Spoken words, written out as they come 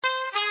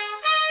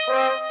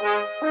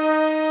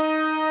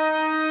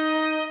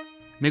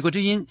美国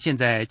之音现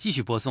在继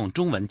续播送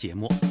中文节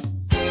目。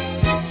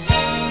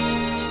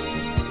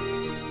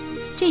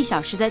这一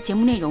小时的节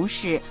目内容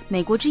是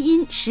美国之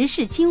音时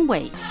事经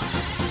纬。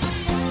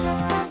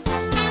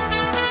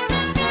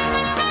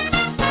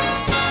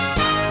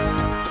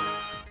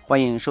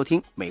欢迎收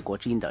听美国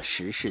之音的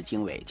时事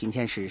经纬。今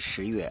天是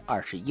10月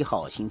21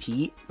号星期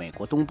一，美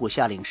国东部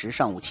夏令时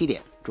上午7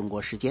点，中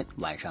国时间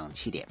晚上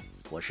7点。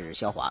我是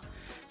肖华。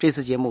这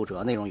次节目主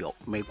要内容有：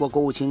美国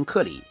国务卿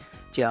克里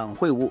将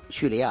会晤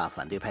叙利亚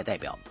反对派代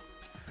表；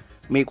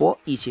美国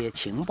一些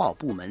情报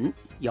部门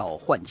要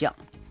换将；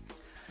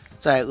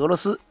在俄罗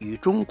斯与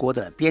中国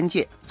的边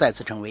界再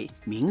次成为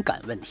敏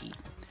感问题；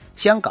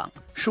香港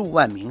数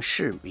万名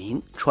市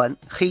民穿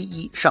黑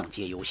衣上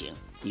街游行。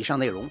以上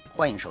内容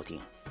欢迎收听。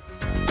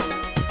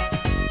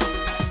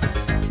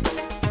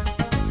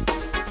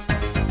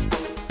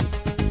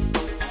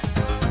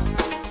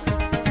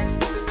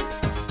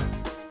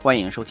欢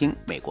迎收听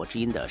美国之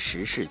音的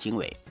时事经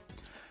纬。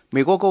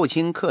美国国务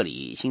卿克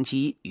里星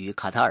期一与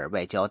卡塔尔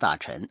外交大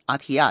臣阿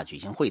提亚举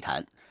行会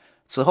谈，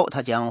此后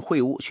他将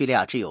会晤叙利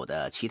亚之友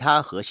的其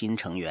他核心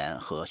成员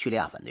和叙利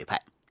亚反对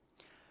派。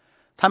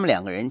他们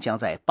两个人将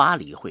在巴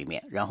黎会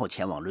面，然后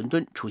前往伦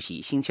敦出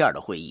席星期二的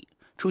会议。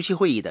出席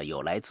会议的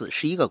有来自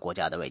11个国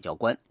家的外交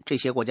官，这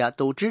些国家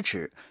都支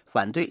持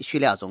反对叙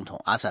利亚总统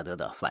阿萨德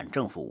的反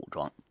政府武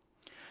装。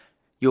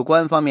有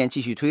关方面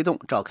继续推动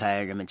召开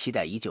人们期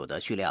待已久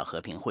的叙利亚和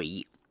平会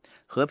议。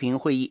和平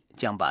会议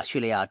将把叙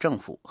利亚政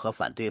府和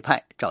反对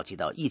派召集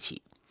到一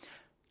起，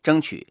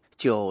争取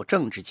就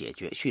政治解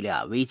决叙利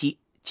亚危机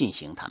进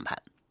行谈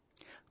判。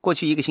过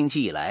去1个星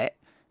期以来，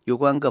有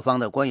关各方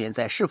的官员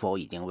在是否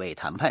已经为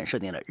谈判设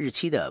定了日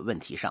期的问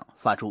题上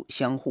发出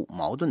相互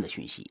矛盾的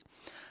讯息。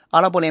阿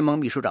拉伯联盟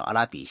秘书长阿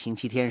拉比星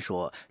期天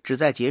说，旨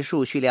在结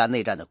束叙利亚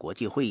内战的国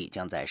际会议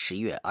将在11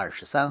月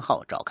23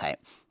号召开，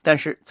但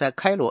是在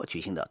开罗举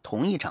行的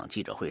同一场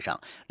记者会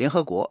上，联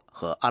合国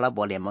和阿拉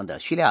伯联盟的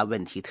叙利亚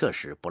问题特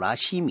使布拉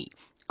希米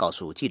告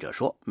诉记者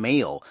说，没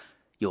有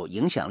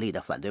影响力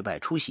的反对派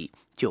出席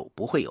就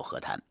不会有和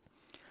谈。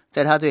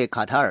在他对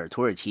卡塔尔、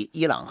土耳其、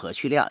伊朗和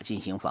叙利亚进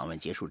行访问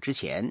结束之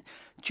前，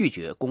拒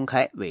绝公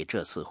开为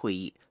这次会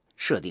议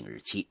设定日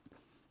期。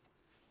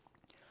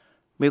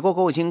美国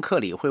国务卿克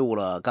里会晤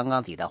了刚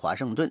刚抵达华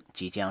盛顿、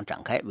即将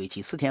展开为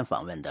期4天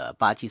访问的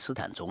巴基斯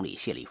坦总理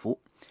谢里夫。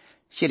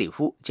谢里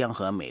夫将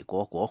和美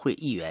国国会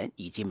议员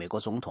以及美国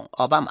总统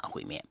奥巴马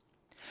会面。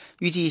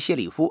预计谢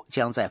里夫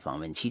将在访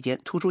问期间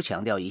突出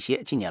强调一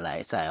些近年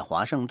来在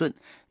华盛顿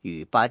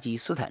与巴基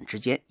斯坦之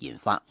间引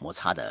发摩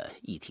擦的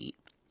议题。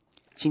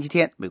星期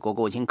天，美国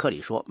国务卿克里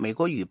说，美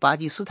国与巴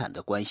基斯坦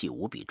的关系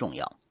无比重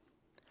要。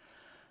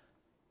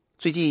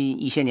最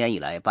近一些年以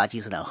来，巴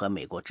基斯坦和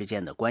美国之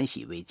间的关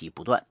系危机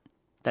不断，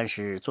但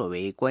是作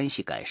为关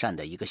系改善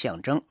的一个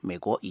象征，美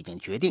国已经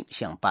决定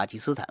向巴基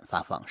斯坦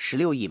发放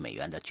16亿美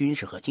元的军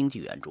事和经济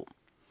援助。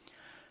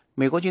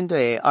美国军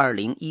队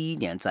2011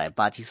年在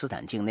巴基斯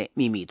坦境内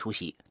秘密突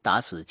袭，打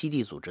死基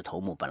地组织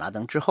头目本拉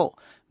登之后，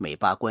美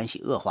巴关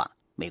系恶化，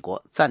美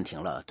国暂停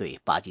了对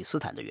巴基斯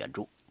坦的援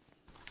助。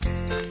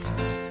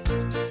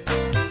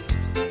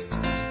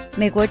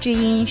美国之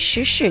音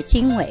时事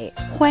经纬，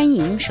欢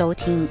迎收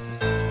听。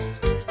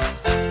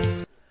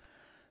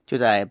就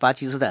在巴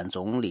基斯坦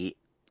总理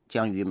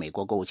将与美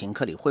国国务卿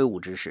克里会晤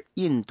之时，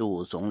印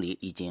度总理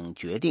已经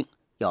决定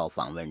要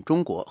访问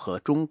中国，和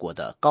中国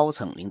的高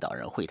层领导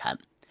人会谈。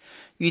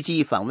预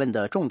计访问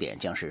的重点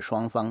将是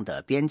双方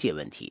的边界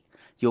问题。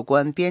有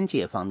关边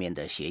界方面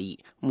的协议，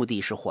目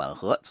的是缓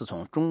和自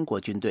从中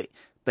国军队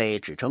被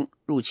指称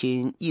入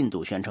侵印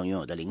度宣称拥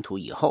有的领土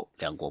以后，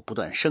两国不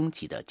断升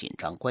级的紧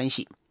张关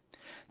系。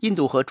印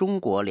度和中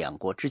国两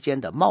国之间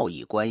的贸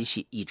易关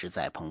系一直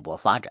在蓬勃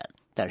发展，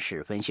但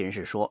是分析人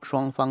士说，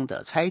双方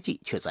的猜忌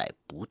却在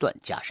不断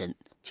加深。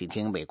请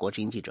听美国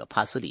之音记者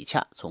帕斯里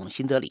恰从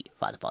新德里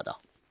发的报道。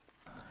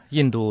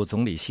印度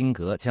总理辛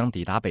格将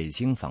抵达北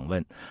京访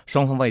问，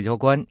双方外交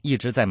官一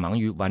直在忙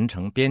于完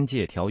成边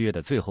界条约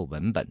的最后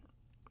文本。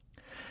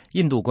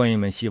印度官员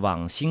们希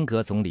望辛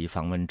格总理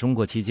访问中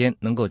国期间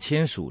能够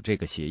签署这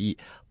个协议，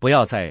不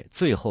要在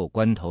最后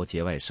关头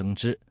节外生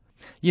枝。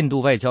印度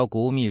外交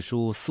国务秘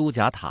书苏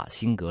贾塔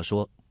辛格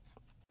说，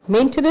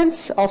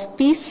 Maintenance of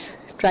peace,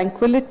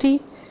 tranquility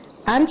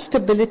and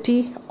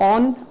stability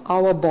on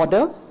our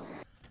border.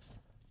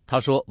 他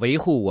说，维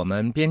护我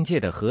们边界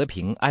的和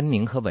平、安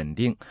宁和稳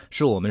定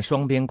是我们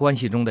双边关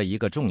系中的一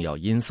个重要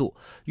因素，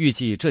预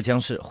计这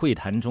将是会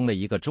谈中的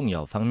一个重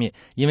要方面，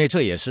因为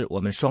这也是我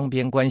们双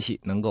边关系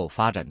能够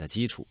发展的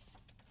基础。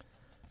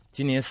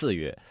今年4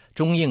月，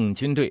中印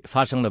军队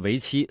发生了为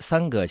期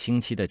3个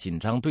星期的紧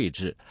张对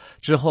峙，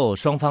之后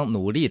双方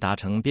努力达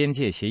成边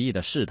界协议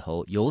的势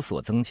头有所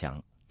增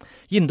强。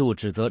印度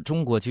指责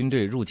中国军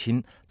队入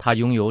侵它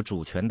拥有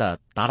主权的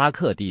达拉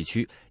克地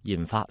区，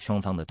引发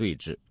双方的对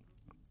峙。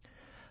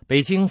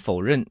北京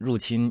否认入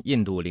侵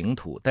印度领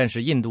土，但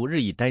是印度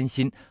日益担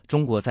心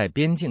中国在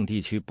边境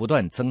地区不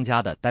断增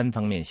加的单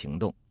方面行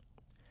动。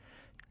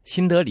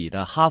新德里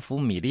的哈佛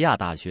米利亚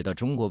大学的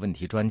中国问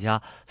题专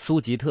家苏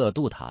吉特·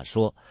杜塔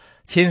说，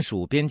签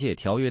署边界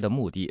条约的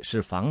目的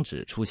是防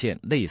止出现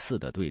类似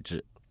的对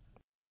峙。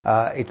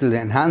It will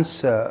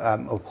enhance,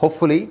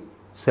 hopefully,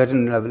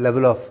 certain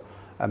level of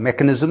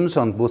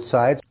mechanisms on both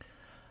sides.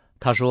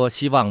 他说，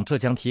希望这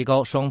将提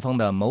高双方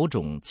的某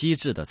种机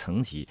制的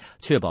层级，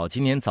确保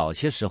今年早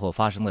些时候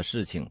发生的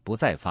事情不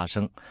再发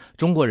生。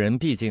中国人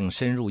毕竟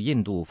深入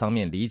印度方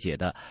面理解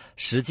的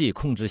实际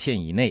控制线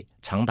以内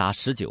长达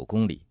19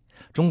公里，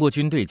中国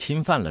军队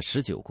侵犯了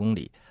19公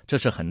里，这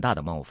是很大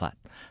的冒犯。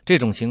这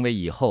种行为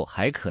以后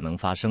还可能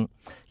发生，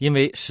因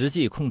为实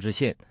际控制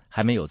线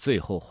还没有最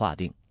后划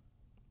定。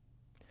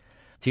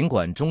尽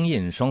管中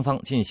印双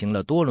方进行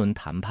了多轮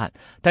谈判，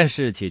但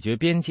是解决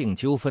边境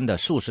纠纷的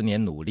数十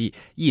年努力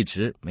一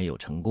直没有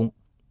成功。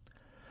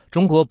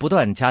中国不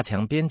断加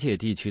强边界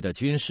地区的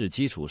军事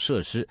基础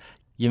设施，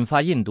引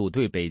发印度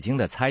对北京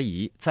的猜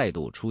疑再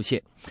度出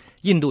现。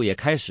印度也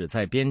开始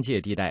在边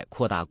界地带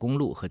扩大公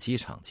路和机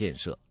场建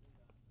设。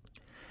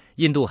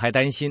印度还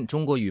担心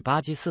中国与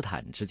巴基斯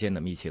坦之间的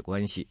密切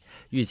关系，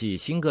预计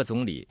辛格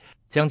总理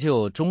将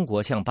就中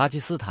国向巴基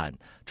斯坦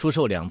出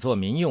售2座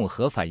民用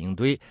核反应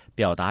堆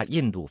表达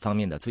印度方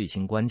面的最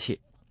新关切。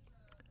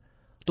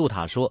杜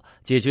塔说，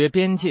解决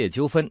边界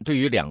纠纷对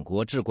于两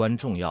国至关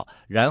重要，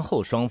然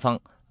后双方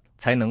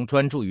才能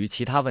专注于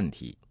其他问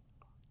题。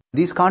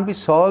These can't be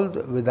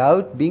solved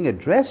without being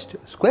addressed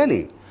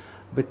squarely,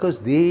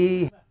 because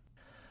they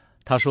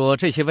他说，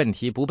这些问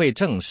题不被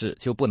正视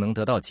就不能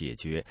得到解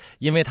决，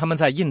因为他们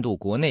在印度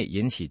国内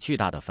引起巨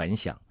大的反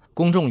响。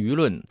公众舆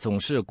论总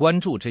是关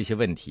注这些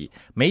问题，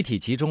媒体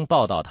集中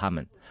报道他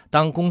们。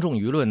当公众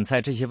舆论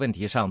在这些问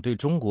题上对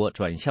中国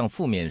转向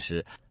负面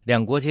时，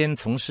两国间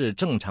从事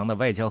正常的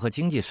外交和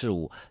经济事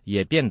务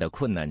也变得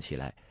困难起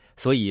来，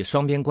所以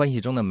双边关系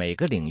中的每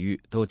个领域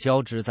都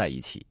交织在一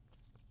起。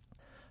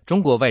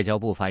中国外交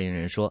部发言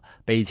人说，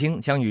北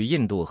京将与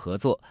印度合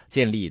作，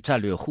建立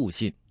战略互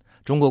信。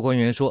中国官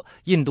员说，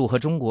印度和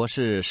中国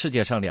是世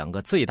界上2个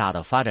最大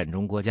的发展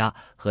中国家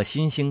和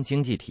新兴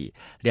经济体，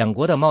两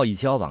国的贸易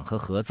交往和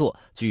合作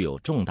具有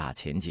重大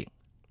前景。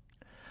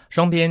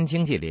双边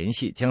经济联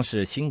系将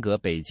是辛格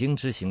北京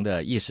之行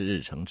的议事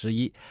日程之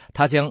一，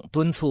他将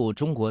敦促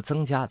中国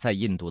增加在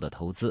印度的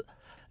投资。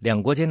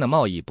两国间的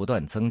贸易不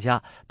断增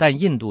加，但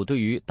印度对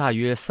于大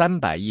约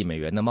300亿美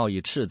元的贸易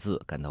赤字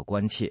感到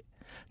关切。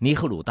尼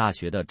赫鲁大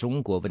学的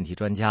中国问题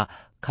专家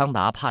康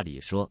达帕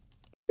里说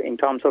，In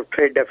terms of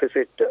trade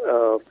deficit,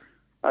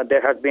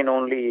 there has been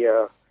only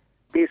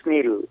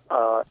piecemeal.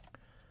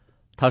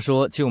 他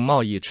说，就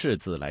贸易赤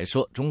字来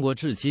说，中国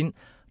至今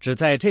只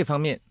在这方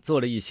面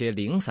做了一些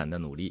零散的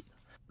努力。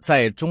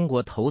在中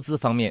国投资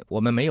方面，我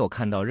们没有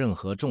看到任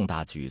何重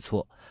大举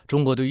措。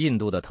中国对印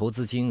度的投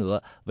资金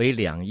额为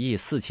2亿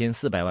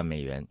4400万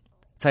美元。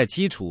在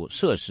基础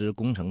设施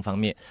工程方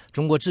面，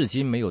中国至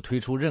今没有推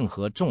出任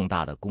何重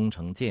大的工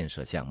程建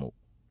设项目。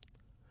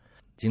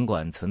尽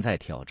管存在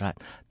挑战，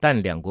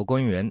但两国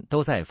官员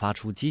都在发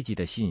出积极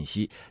的信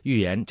息，预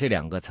言这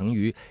2个曾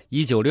于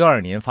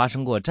1962年发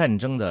生过战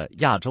争的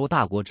亚洲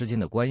大国之间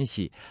的关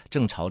系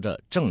正朝着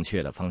正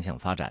确的方向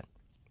发展。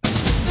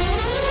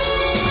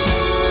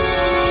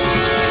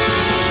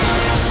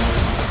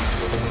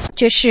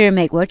这是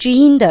美国之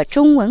音的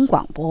中文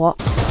广播。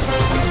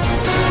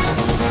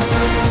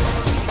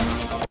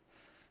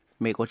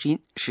美国之音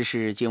时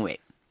事经纬。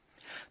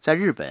在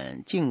日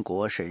本靖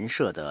国神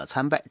社的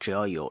参拜，只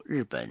要有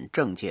日本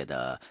政界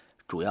的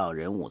主要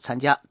人物参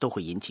加，都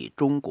会引起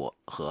中国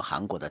和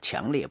韩国的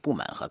强烈不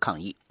满和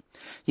抗议。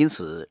因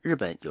此，日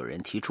本有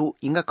人提出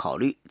应该考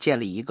虑建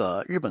立一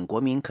个日本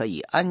国民可以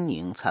安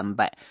宁参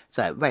拜，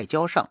在外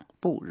交上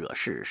不惹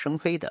是生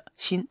非的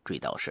新追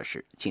悼设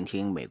施。请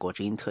听美国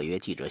之音特约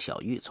记者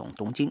小玉从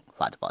东京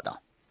发的报道。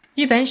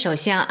日本首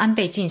相安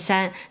倍晋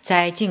三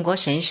在靖国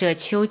神社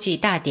秋季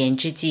大典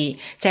之际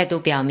再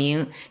度表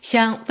明，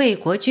向为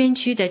国捐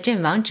躯的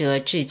阵亡者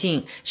致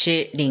敬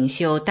是领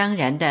袖当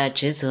然的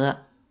职责。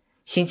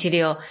星期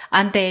六，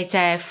安倍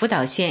在福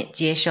岛县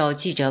接受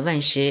记者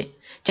问时，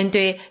针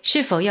对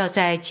是否要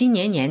在今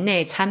年年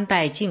内参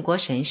拜靖国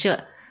神社，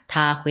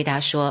他回答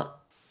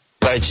说，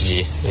第一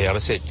次安倍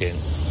政権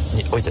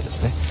においてで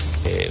すね、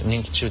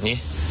任期中に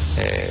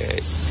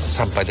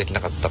参拝できな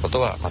かったこと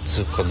は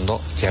痛恨の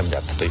極みであ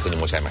ったというふうに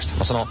申し上げまし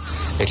た。その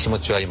気持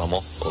ちは今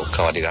も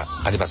変わりが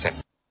ありません。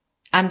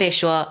安倍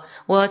说，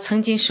我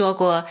曾经说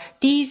过，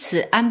第一次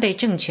安倍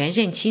政权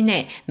任期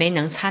内没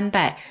能参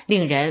拜，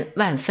令人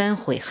万分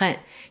悔恨，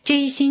这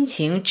一心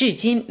情至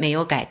今没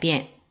有改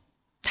变。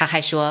他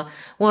还说，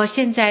我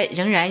现在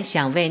仍然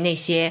想为那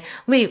些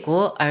为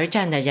国而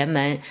战的人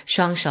们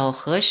双手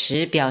合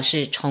十，表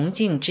示崇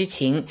敬之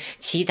情，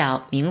祈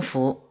祷冥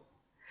福。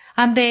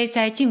安倍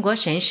在靖国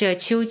神社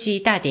秋季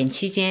大典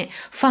期间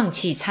放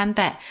弃参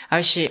拜，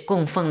而是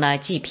供奉了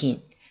祭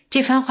品。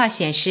这番话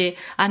显示，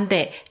安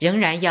倍仍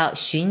然要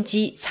寻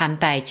机参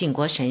拜靖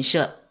国神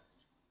社。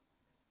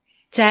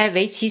在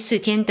为期4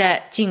天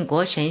的靖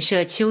国神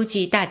社秋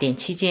季大典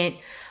期间，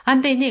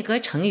安倍内阁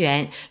成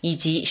员以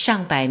及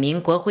上百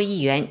名国会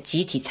议员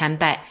集体参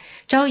拜，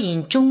招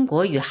引中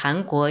国与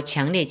韩国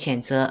强烈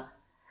谴责。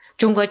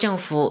中国政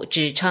府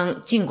指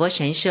称靖国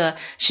神社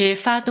是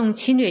发动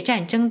侵略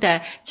战争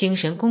的精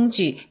神工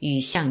具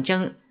与象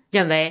征，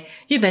认为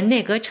日本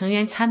内阁成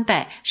员参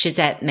拜是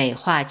在美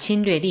化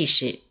侵略历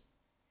史。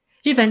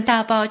日本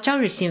大报朝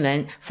日新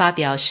闻发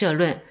表社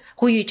论，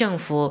呼吁政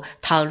府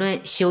讨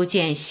论修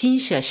建新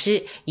设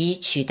施以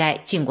取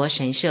代靖国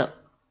神社。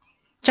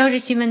朝日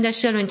新闻的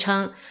社论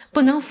称，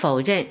不能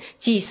否认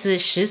祭祀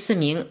14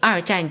名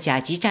二战甲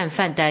级战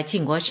犯的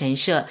靖国神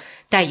社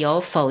带有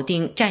否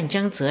定战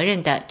争责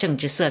任的政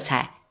治色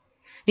彩，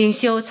领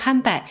袖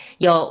参拜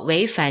有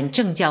违反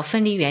政教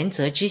分离原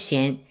则之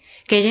嫌，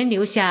给人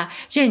留下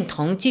认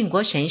同靖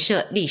国神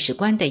社历史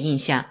观的印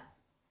象。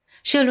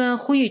社论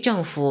呼吁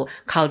政府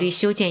考虑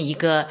修建一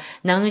个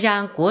能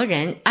让国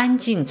人安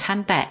静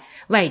参拜、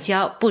外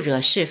交不惹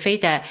是非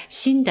的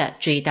新的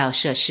追悼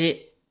设施。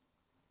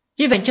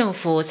日本政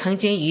府曾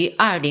经于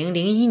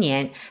2001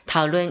年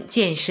讨论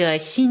建设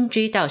新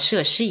追悼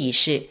设施一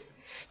事，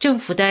政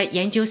府的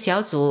研究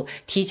小组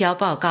提交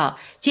报告，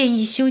建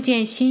议修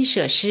建新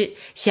设施，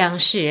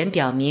向世人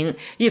表明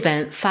日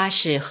本发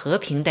誓和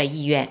平的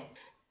意愿。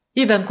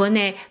日本国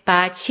内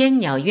把千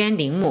鸟渊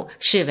陵墓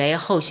视为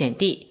候选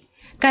地，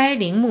该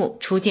陵墓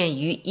初建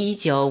于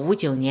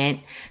1959年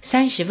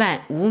，30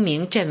万无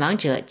名阵亡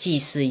者祭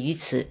祀于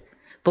此。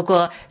不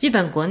过，日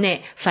本国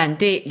内反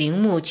对陵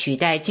墓取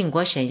代靖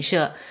国神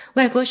社，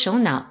外国首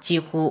脑几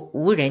乎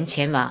无人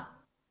前往。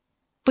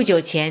不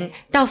久前，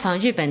到访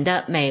日本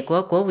的美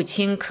国国务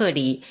卿克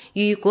里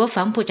与国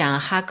防部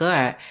长哈格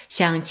尔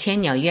向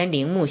千鸟渊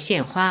陵墓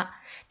献花，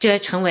这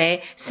成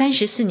为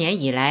34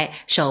年以来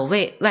首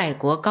位外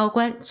国高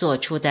官做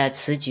出的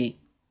此举。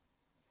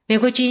美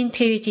国之音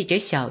特约记者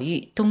小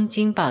玉东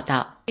京报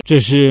道。这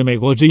是美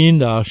国之音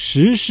的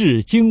时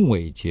事经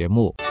纬节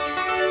目。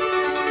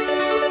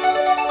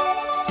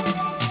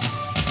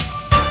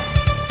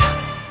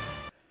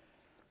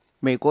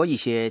美国一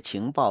些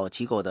情报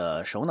机构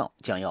的首脑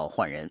将要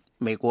换人，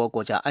美国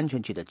国家安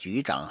全局的局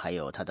长还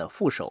有他的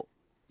副手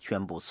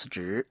宣布辞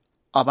职。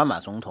奥巴马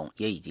总统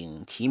也已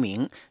经提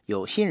名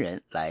有新人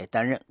来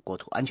担任国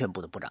土安全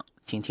部的部长。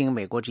请听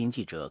美国之音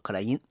记者克莱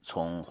因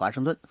从华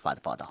盛顿发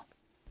的报道。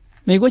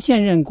美国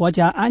现任国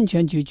家安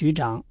全局局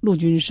长陆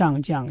军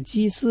上将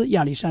基斯·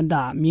亚历山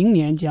大明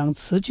年将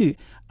辞去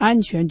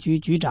安全局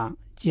局长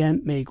兼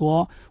美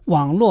国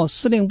网络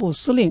司令部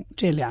司令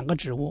这2个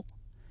职务。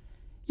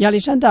亚历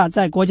山大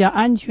在国家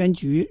安全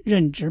局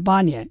任职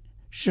8年，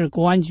是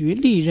国安局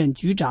历任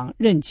局长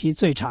任期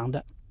最长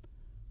的。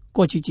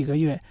过去几个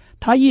月，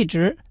他一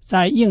直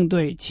在应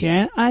对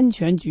前安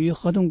全局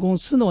合同工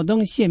斯诺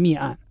登泄密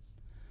案。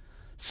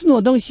斯诺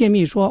登泄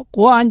密说，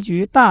国安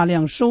局大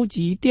量收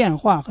集电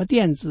话和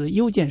电子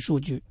邮件数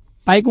据。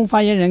白宫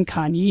发言人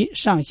卡尼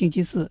上星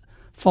期四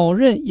否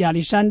认亚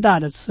历山大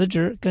的辞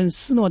职跟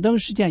斯诺登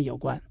事件有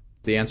关。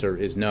The answer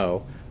is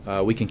no.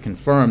 We can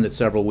confirm that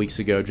several weeks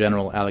ago,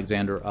 General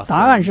Alexander. 答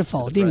案是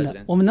否定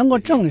的。我们能够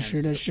证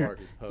实的是，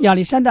亚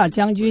历山大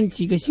将军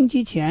几个星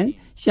期前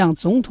向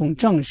总统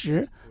证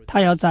实，他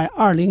要在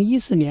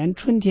2014年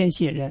春天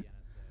卸任。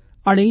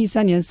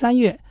2013年3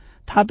月，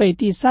他被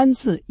第3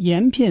次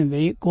延聘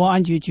为国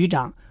安局局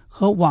长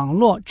和网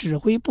络指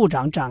挥部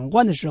长长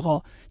官的时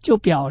候，就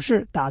表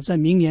示打算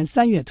明年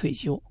3月退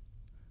休。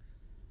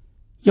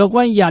有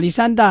关亚历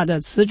山大的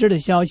辞职的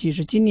消息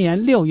是今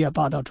年6月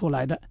报道出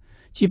来的。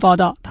据报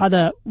道，他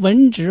的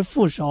文职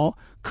副手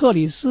克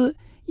里斯·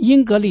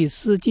英格里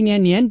斯今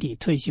年年底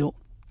退休。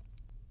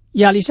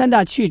亚历山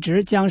大去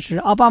职将使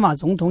奥巴马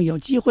总统有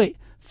机会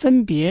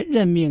分别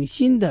任命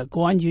新的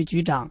国安局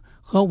局长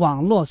和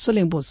网络司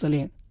令部司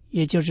令，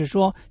也就是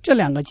说，这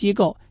2个机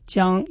构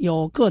将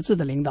有各自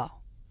的领导。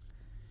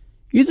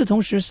与此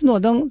同时，斯诺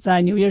登在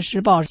《纽约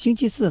时报》星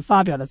期四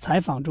发表的采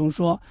访中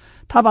说，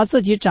他把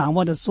自己掌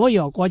握的所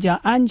有国家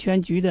安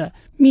全局的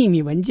秘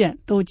密文件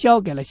都交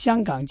给了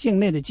香港境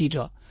内的记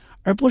者，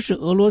而不是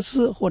俄罗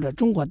斯或者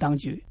中国当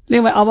局。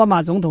另外，奥巴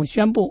马总统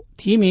宣布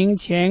提名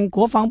前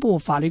国防部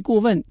法律顾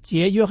问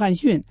杰·约翰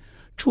逊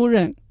出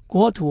任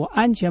国土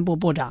安全部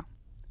部长。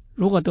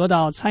如果得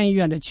到参议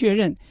院的确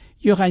认，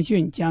约翰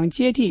逊将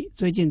接替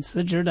最近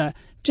辞职的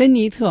珍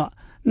妮特·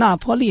纳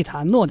波利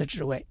塔诺的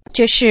职位。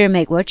这是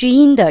美国之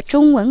音的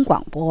中文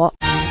广播。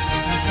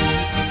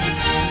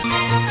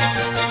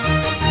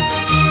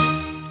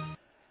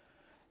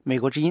美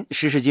国之音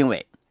时事经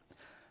纬。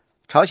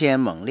朝鲜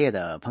猛烈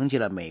地抨击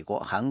了美国、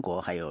韩国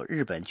还有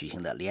日本举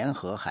行的联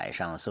合海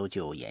上搜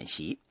救演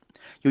习。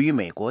由于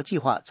美国计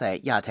划在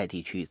亚太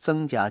地区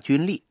增加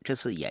军力，这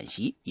次演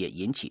习也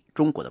引起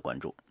中国的关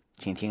注。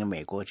请听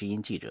美国之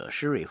音记者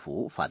施瑞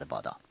福发的报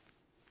道。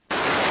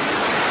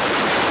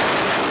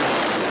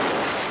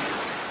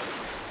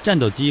战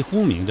斗机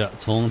轰鸣着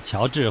从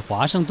乔治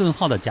华盛顿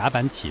号的甲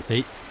板起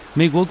飞。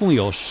美国共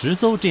有10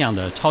艘这样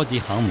的超级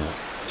航母，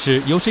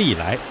是有史以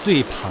来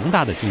最庞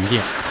大的军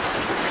舰。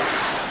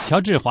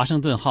乔治华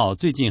盛顿号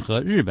最近和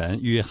日本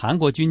与韩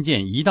国军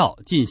舰一道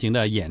进行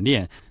的演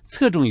练，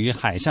侧重于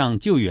海上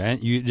救援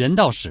与人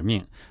道使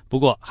命，不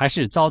过还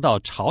是遭到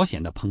朝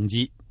鲜的抨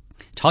击。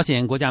朝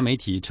鲜国家媒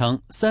体称，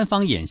三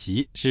方演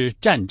习是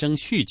战争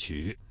序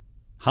曲。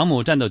航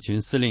母战斗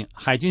群司令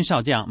海军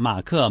少将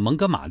马克·蒙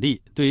哥马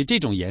利对这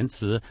种言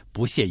辞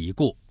不屑一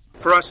顾。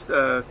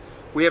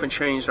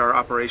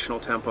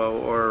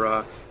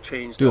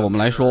对我们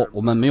来说，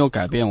我们没有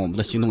改变我们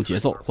的行动节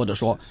奏，或者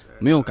说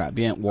没有改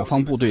变我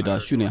方部队的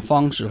训练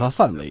方式和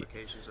范围。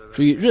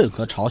至于任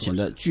何朝鲜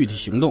的具体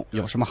行动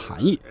有什么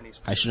含义，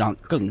还是让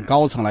更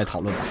高层来讨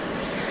论吧。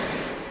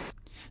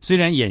虽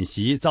然演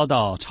习遭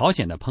到朝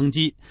鲜的抨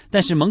击，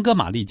但是蒙哥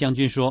马利将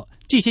军说，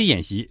这些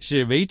演习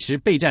是维持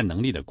备战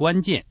能力的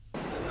关键。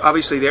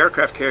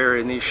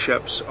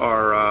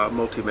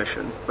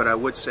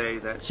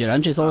显然，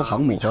这艘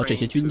航母和这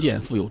些军舰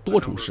负有多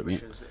重使命。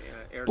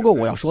不过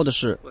我要说的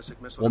是，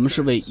我们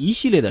是为一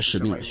系列的使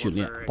命而训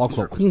练，包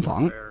括空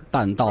防、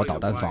弹道导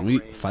弹防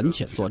御、反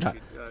潜作战、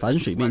反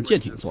水面舰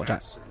艇作战。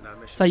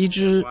在一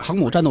支航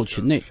母战斗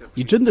群内，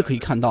你真的可以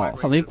看到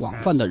范围广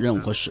泛的任务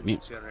和使命。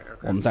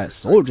我们在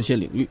所有这些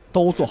领域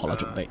都做好了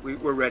准备。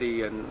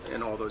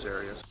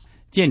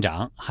舰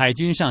长海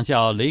军上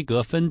校雷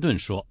格芬顿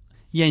说，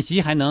演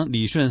习还能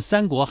理顺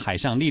三国海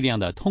上力量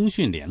的通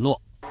讯联络。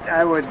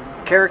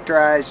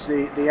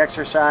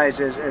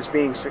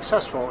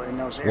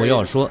我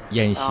要说，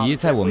演习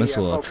在我们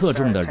所侧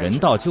重的人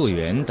道救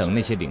援等那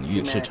些领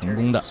域是成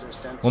功的。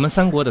我们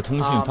三国的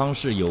通讯方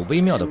式有微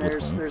妙的不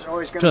同，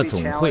这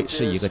总会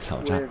是一个挑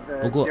战。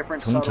不过，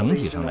从整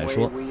体上来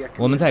说，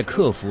我们在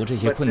克服这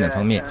些困难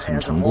方面很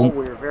成功。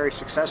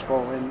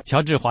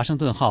乔治华盛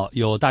顿号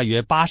有大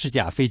约80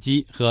架飞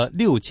机和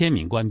6000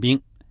名官兵。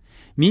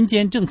民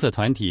间政策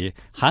团体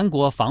韩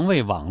国防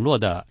卫网络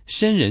的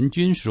申仁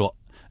君说，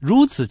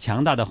如此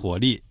强大的火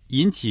力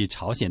引起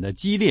朝鲜的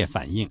激烈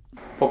反应。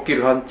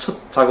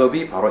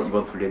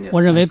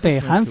我认为北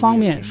韩方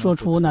面说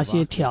出那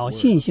些挑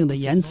衅性的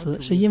言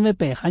辞，是因为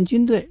北韩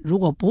军队如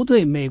果不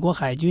对美国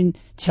海军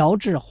乔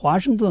治华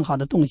盛顿号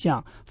的动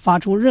向发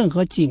出任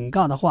何警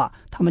告的话，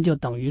他们就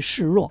等于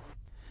示弱。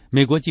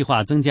美国计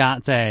划增加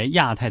在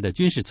亚太的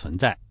军事存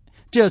在，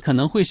这可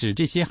能会使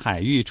这些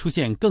海域出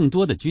现更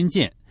多的军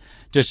舰，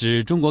这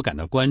使中国感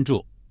到关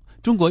注。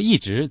中国一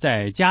直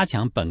在加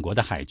强本国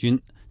的海军，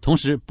同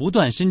时不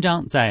断伸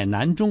张在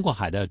南中国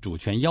海的主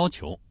权要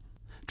求。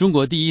中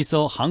国第一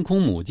艘航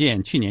空母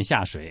舰去年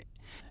下水，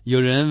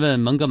有人问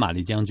蒙哥马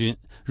利将军，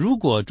如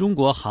果中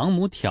国航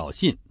母挑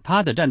衅，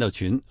他的战斗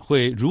群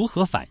会如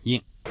何反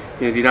应？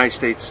美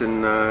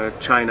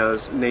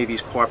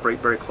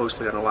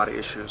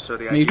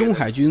中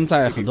海军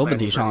在很多问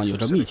题上有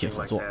着密切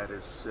合作，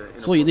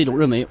所以那种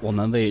认为我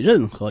们为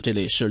任何这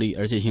类势力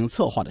而进行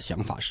策划的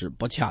想法是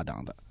不恰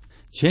当的。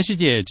全世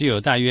界只有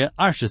大约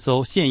20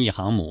艘现役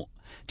航母，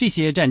这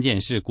些战舰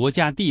是国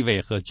家地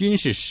位和军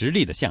事实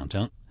力的象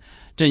征。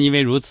正因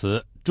为如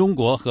此，中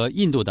国和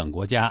印度等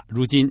国家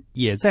如今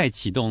也在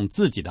启动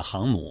自己的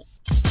航母。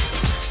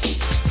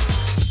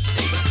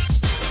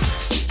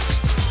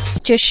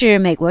这是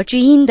美国之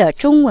音的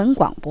中文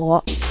广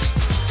播。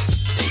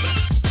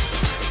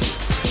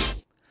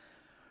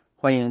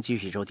欢迎继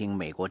续收听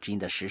美国之音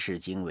的时事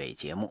经纬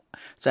节目。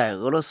在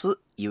俄罗斯，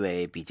一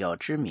位比较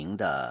知名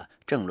的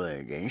政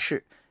论人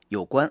士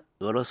有关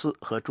俄罗斯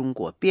和中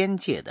国边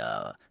界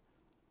的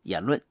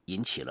言论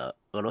引起了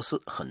俄罗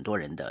斯很多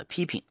人的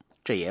批评，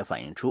这也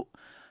反映出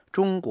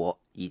中国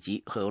以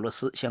及和俄罗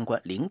斯相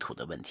关领土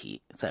的问题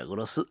在俄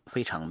罗斯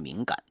非常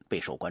敏感，备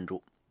受关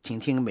注。请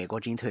听美国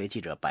之音特约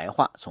记者白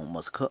桦从莫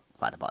斯科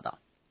发的报道。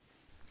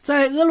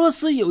在俄罗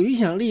斯有影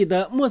响力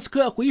的莫斯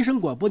科回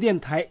声广播电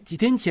台几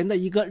天前的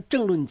一个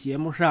政论节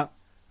目上，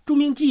著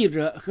名记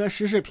者和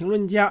时事评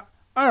论家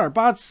阿尔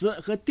巴茨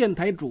和电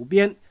台主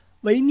编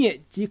维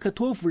涅吉克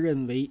托夫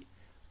认为，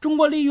中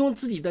国利用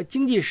自己的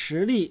经济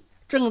实力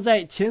正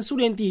在前苏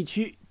联地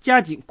区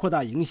加紧扩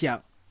大影响。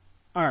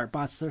阿尔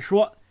巴茨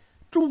说，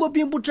中国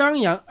并不张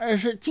扬，而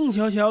是静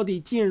悄悄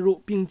地进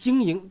入并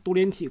经营多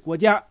联体国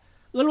家。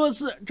俄罗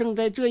斯正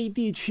在这一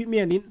地区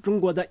面临中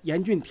国的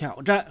严峻挑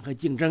战和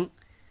竞争。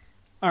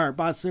阿尔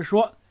巴茨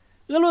说，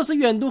俄罗斯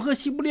远东和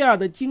西伯利亚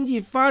的经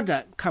济发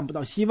展看不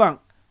到希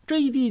望，这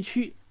一地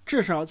区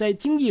至少在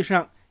经济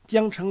上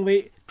将成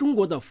为中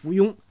国的附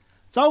庸，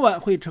早晚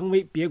会成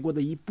为别国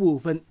的一部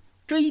分，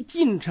这一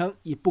进程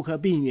已不可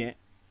避免。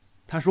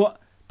他说，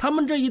他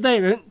们这一代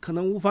人可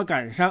能无法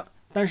赶上，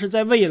但是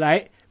在未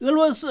来，俄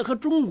罗斯和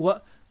中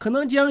国可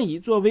能将以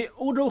作为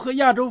欧洲和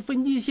亚洲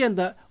分界线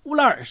的乌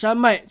拉尔山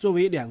脉作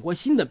为两国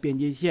新的边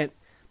界线。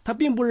他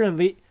并不认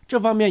为这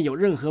方面有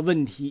任何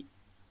问题。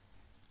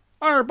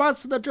阿尔巴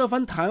茨的这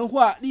番谈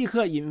话立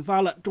刻引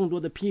发了众多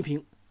的批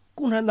评。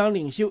共产党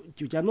领袖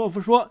久加诺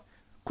夫说，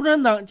共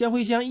产党将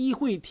会向议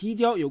会提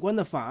交有关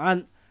的法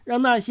案，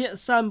让那些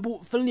散布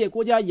分裂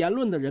国家言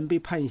论的人被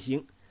判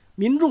刑，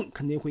民众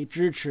肯定会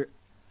支持。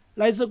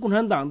来自共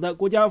产党的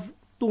国家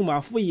杜马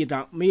副议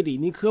长梅里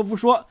尼科夫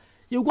说，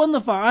有关的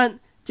法案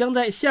将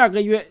在下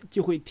个月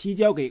就会提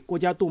交给国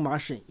家杜马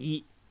审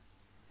议。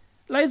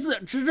来自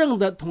执政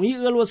的统一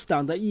俄罗斯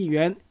党的议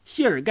员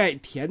谢尔盖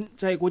田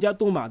在国家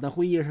杜马的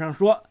会议上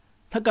说，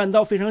他感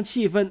到非常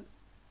气愤。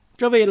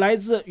这位来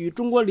自与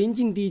中国邻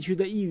近地区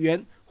的议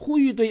员呼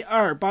吁对阿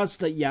尔巴斯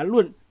的言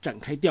论展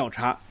开调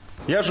查。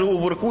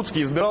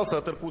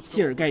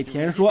谢尔盖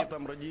田说，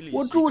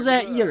我住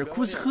在伊尔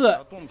库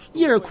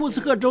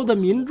斯克州的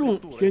民众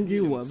选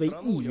举我为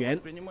议员，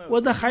我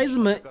的孩子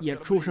们也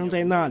出生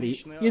在那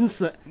里，因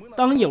此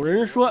当有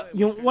人说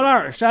用乌拉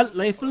尔山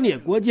来分裂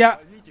国家，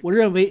我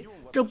认为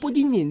这不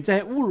仅仅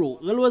在侮辱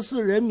俄罗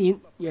斯人民，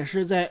也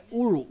是在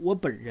侮辱我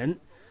本人。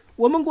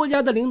我们国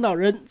家的领导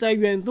人在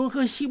远东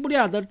和西伯利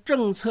亚的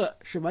政策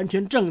是完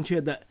全正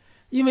确的，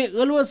因为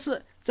俄罗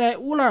斯在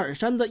乌拉尔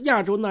山的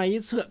亚洲那一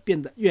侧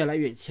变得越来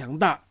越强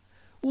大。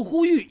我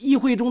呼吁议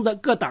会中的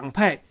各党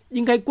派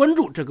应该关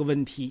注这个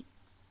问题。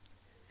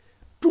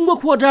中国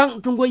扩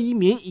张、中国移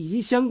民以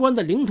及相关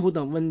的领土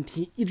等问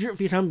题一直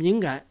非常敏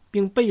感，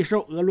并备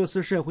受俄罗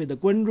斯社会的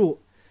关注。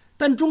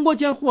但中国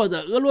将获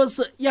得俄罗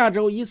斯亚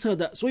洲一侧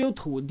的所有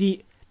土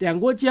地，两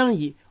国将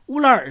以乌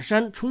拉尔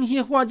山重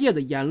新划界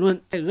的言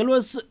论在俄罗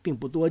斯并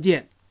不多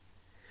见。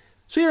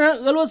虽然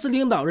俄罗斯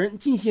领导人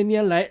近些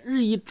年来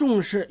日益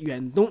重视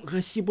远东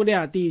和西伯利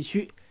亚地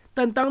区，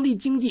但当地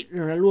经济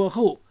仍然落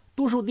后，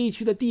多数地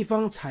区的地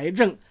方财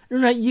政仍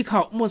然依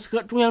靠莫斯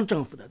科中央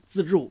政府的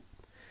资助。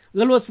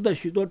俄罗斯的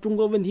许多中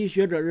国问题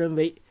学者认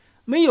为，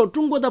没有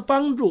中国的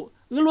帮助，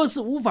俄罗斯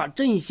无法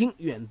振兴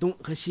远东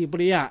和西伯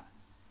利亚。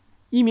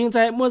一名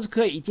在莫斯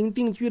科已经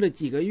定居了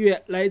几个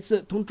月、来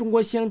自同中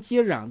国相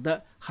接壤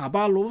的哈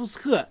巴罗夫斯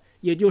克，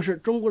也就是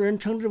中国人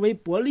称之为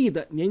伯利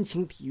的年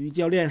轻体育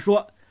教练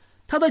说，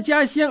他的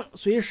家乡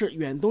虽是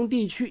远东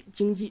地区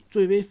经济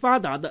最为发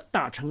达的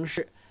大城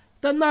市，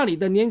但那里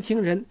的年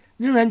轻人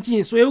仍然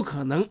尽所有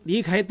可能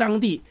离开当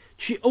地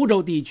去欧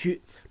洲地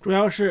区，主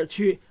要是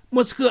去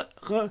莫斯科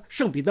和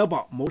圣彼得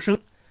堡谋生，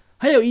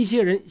还有一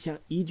些人想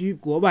移居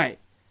国外，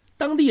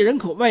当地人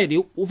口外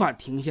流无法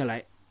停下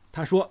来。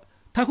他说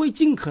他会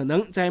尽可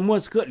能在莫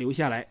斯科留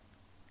下来。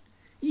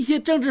一些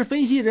政治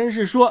分析人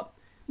士说，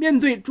面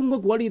对中国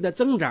国力的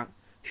增长，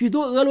许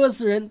多俄罗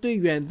斯人对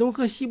远东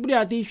和西伯利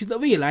亚地区的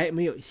未来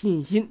没有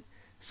信心，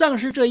丧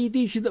失这一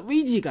地区的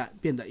危机感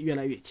变得越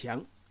来越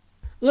强。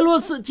俄罗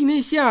斯今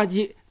年夏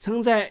季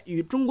曾在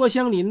与中国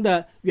相邻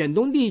的远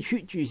东地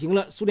区举行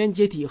了苏联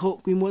解体后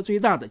规模最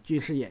大的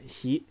军事演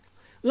习。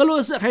俄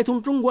罗斯还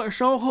同中国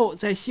稍后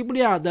在西伯利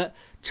亚的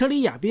车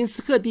里亚宾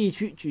斯克地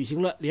区举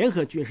行了联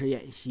合军事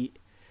演习，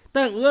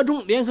但俄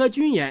中联合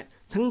军演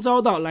曾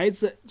遭到来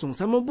自总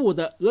参谋部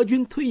的俄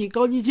军退役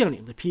高级将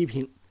领的批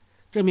评。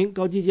这名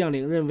高级将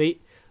领认为，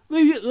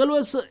位于俄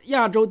罗斯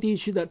亚洲地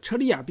区的车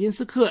里亚宾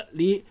斯克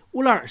离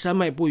乌拉尔山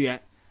脉不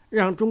远，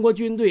让中国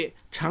军队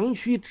长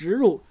驱直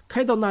入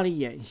开到那里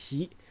演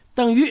习，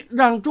等于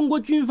让中国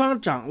军方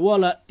掌握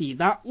了抵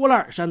达乌拉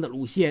尔山的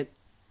路线。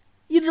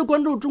一直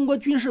关注中国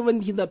军事问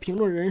题的评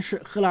论人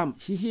士赫拉姆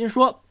齐辛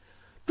说，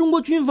中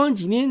国军方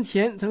几年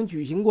前曾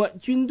举行过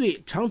军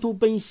队长途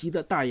奔袭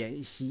的大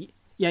演习，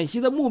演习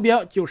的目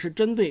标就是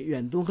针对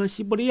远东和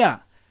西伯利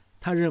亚。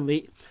他认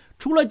为，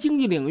除了经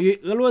济领域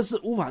俄罗斯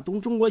无法同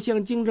中国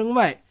相竞争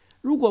外，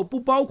如果不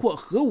包括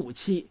核武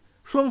器，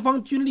双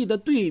方军力的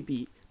对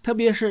比，特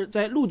别是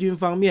在陆军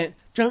方面，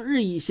正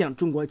日益向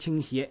中国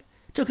倾斜。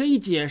这可以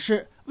解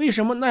释为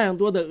什么那样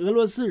多的俄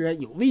罗斯人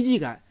有危机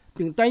感，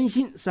并担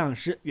心丧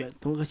失远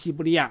东和西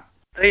伯利亚。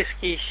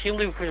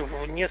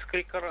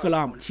赫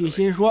拉姆齐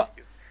辛说，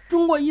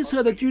中国一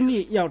侧的军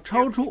力要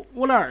超出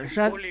乌拉尔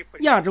山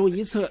亚洲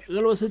一侧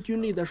俄罗斯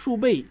军力的数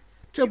倍，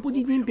这不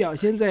仅仅表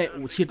现在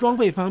武器装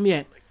备方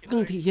面，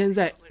更体现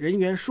在人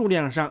员数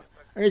量上，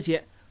而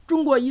且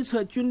中国一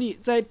侧军力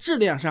在质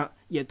量上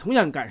也同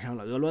样赶上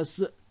了俄罗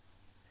斯。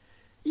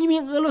一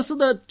名俄罗斯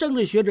的政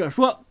治学者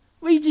说，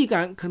危机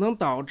感可能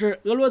导致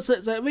俄罗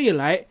斯在未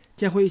来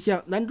将会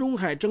像南中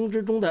海争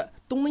执中的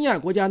东南亚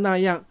国家那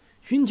样，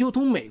寻求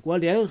同美国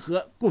联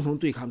合共同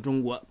对抗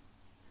中国。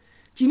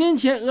几年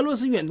前，俄罗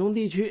斯远东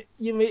地区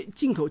因为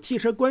进口汽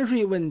车关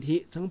税问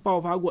题曾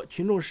爆发过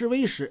群众示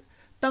威时，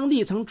当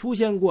地曾出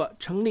现过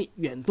成立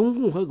远东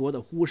共和国的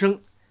呼声。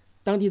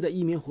当地的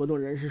一名活动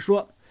人士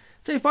说，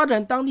在发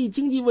展当地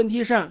经济问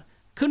题上，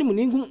克里姆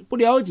林宫不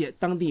了解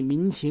当地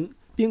民情，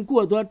并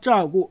过多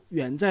照顾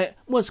远在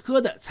莫斯科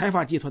的财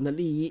阀集团的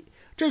利益，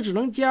这只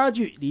能加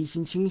剧离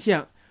心倾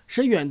向，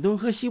使远东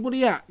和西伯利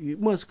亚与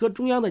莫斯科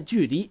中央的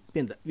距离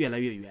变得越来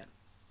越远。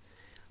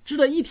值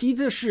得一提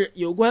的是，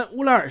有关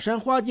乌拉尔山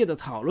划界的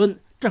讨论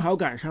正好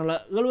赶上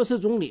了俄罗斯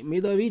总理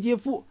梅德韦杰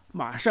夫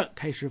马上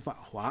开始访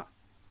华。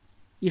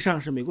以上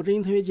是美国之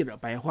音特约记者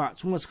白桦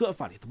从莫斯科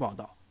发来的报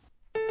道。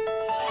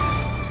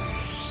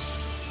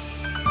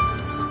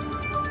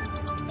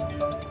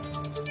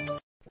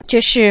这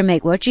是美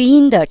国之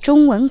音的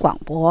中文广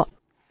播。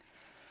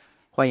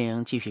欢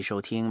迎继续收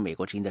听美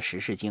国之音的时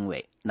事经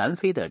纬。南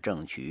非的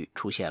政局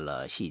出现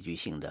了戏剧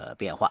性的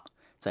变化。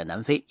在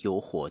南非，有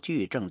火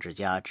炬政治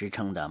家之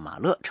称的马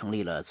勒成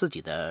立了自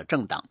己的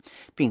政党，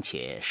并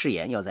且誓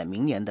言要在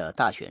明年的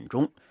大选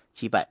中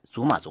击败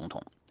祖马总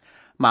统。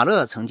马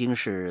勒曾经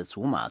是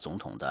祖马总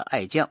统的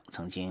爱将，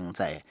曾经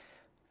在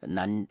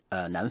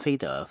南非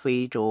的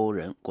非洲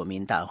人国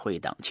民大会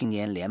党青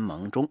年联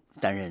盟中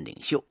担任领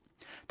袖。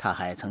他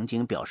还曾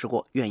经表示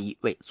过愿意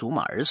为祖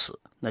马而死。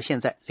那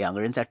现在两个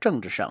人在政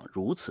治上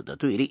如此的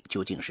对立，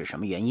究竟是什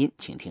么原因？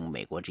请听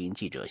美国之音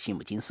记者西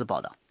姆金斯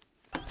报道。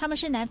他们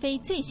是南非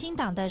最新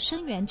党的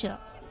声援者，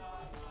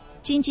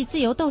经济自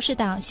由斗士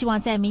党希望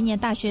在明年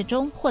大选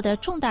中获得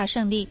重大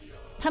胜利，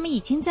他们已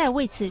经在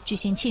为此举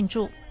行庆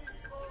祝。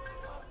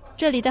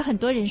这里的很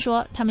多人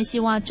说，他们希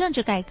望政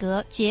治改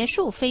革结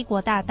束非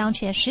国大当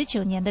权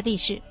19年的历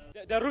史。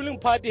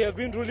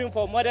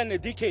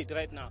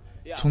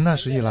从那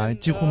时以来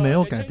几乎没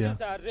有改变，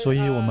所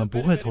以我们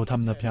不会投他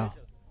们的票。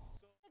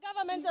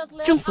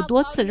政府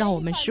多次让我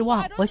们失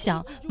望，我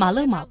想马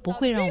勒马不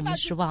会让我们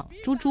失望。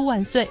猪猪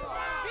万岁！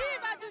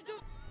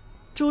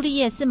朱利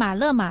叶斯·马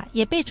勒马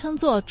也被称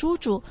作猪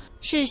猪，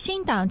是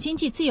新党经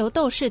济自由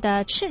斗士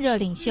的炽热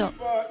领袖。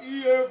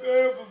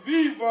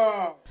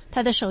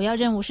他的首要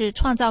任务是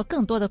创造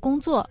更多的工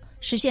作，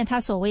实现他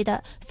所谓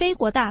的非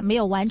国大没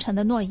有完成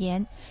的诺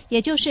言，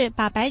也就是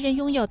把白人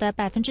拥有的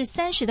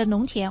30%的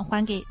农田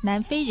还给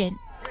南非人。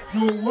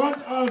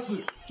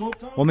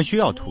我们需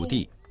要土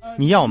地，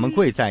你要我们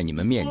跪在你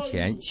们面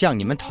前向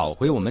你们讨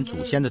回我们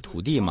祖先的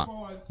土地吗？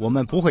我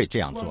们不会这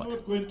样做的。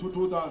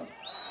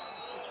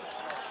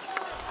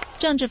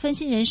政治分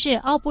析人士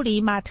奥布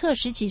里马特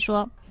什奇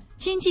说，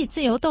经济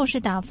自由斗士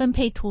党分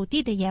配土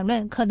地的言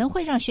论可能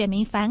会让选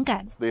民反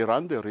感。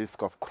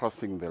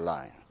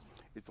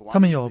他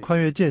们有跨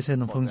越界限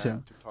的风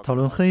险。讨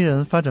论黑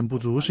人发展不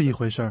足是一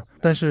回事儿，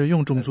但是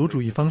用种族主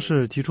义方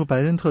式提出白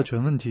人特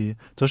权问题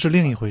则是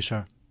另一回事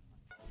儿。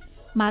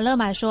马勒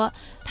马说，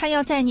他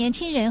要在年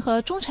轻人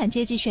和中产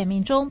阶级选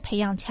民中培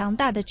养强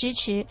大的支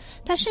持，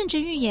他甚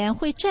至预言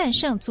会战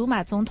胜祖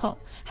马总统，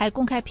还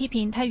公开批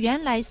评他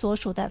原来所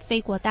属的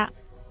非国大。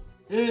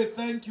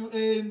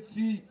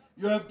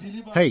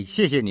嘿，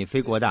谢谢你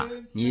非国大，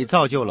你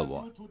造就了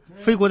我。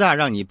非国大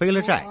让你背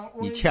了债，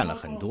你欠了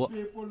很多。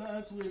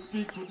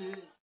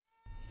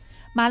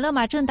马勒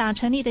马政党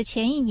成立的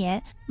前一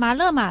年，马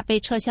勒马被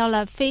撤销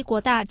了非国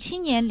大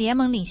青年联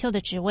盟领袖的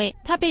职位，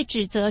他被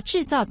指责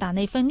制造党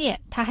内分裂，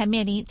他还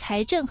面临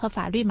财政和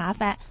法律麻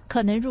烦，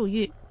可能入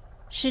狱。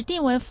史蒂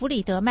文·弗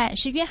里德曼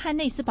是约翰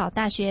内斯堡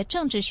大学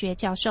政治学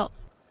教授。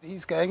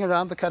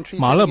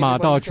马勒马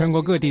到全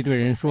国各地对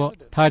人说，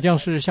他将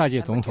是下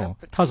届总统，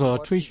他所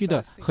吹嘘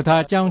的和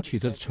他将取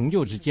得的成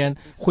就之间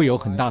会有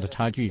很大的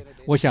差距，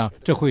我想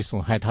这会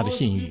损害他的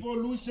信誉。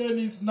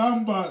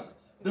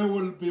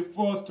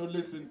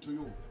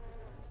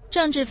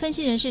政治分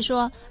析人士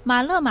说，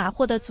马勒马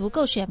获得足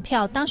够选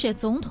票当选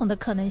总统的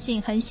可能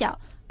性很小，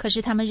可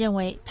是他们认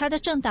为他的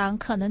政党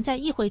可能在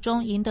议会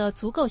中赢得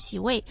足够席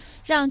位，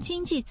让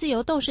经济自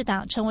由斗士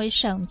党成为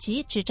省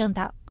级执政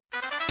党。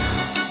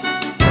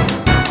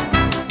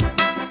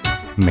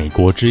美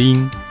国之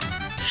音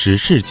时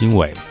事经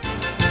纬。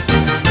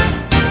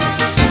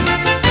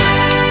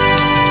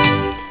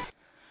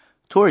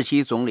土耳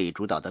其总理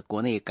主导的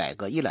国内改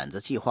革一揽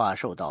子计划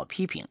受到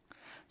批评。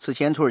此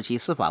前，土耳其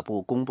司法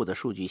部公布的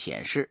数据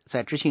显示，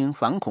在执行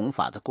反恐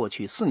法的过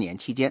去4年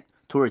期间，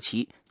土耳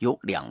其有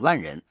2万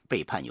人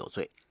被判有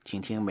罪。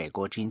请听美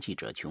国之音记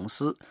者琼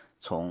斯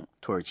从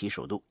土耳其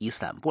首都伊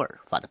斯坦布尔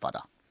发的报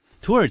道。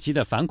土耳其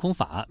的反恐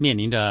法面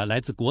临着来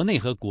自国内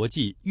和国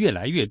际越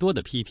来越多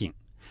的批评。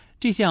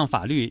这项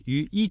法律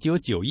于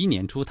1991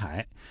年出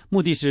台，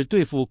目的是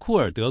对付库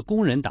尔德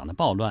工人党的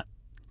暴乱。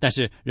但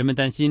是人们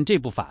担心这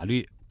部法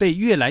律被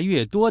越来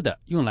越多的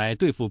用来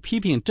对付批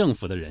评政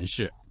府的人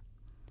士。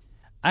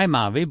艾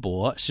玛·韦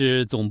伯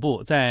是总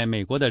部在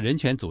美国的人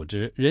权组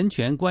织人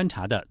权观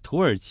察的土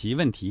耳其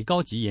问题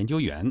高级研究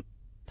员。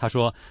他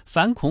说，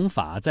反恐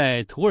法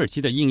在土耳其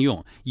的应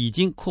用已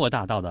经扩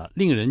大到了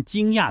令人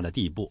惊讶的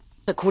地步。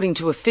According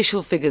to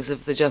official figures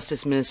of the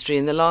Justice Ministry,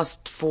 in the last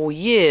 4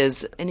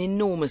 years, an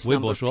enormous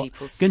number of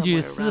people. 根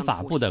据司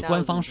法部的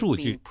官方数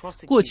据，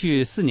过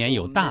去4年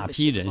有大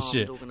批人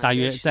士，大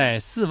约在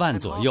4万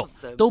左右，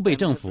都被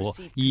政府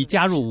以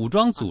加入武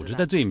装组织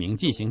的罪名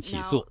进行起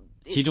诉。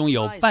其中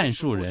有半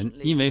数人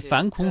因为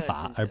反恐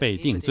法而被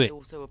定罪。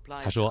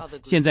他说，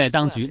现在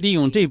当局利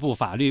用这部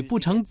法律不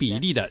成比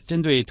例地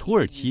针对土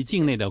耳其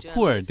境内的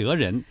库尔德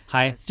人，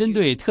还针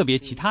对特别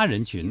其他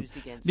人群，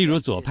例如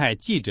左派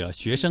记者、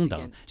学生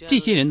等。这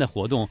些人的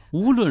活动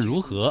无论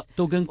如何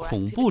都跟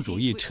恐怖主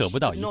义扯不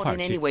到一块儿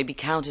去。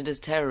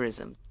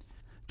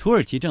土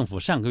耳其政府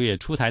上个月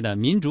出台的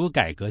民主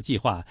改革计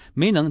划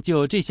没能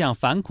就这项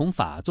反恐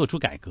法做出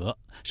改革，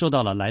受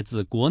到了来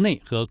自国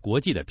内和国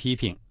际的批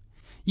评。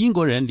英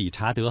国人理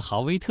查德·豪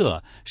威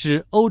特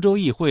是欧洲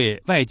议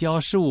会外交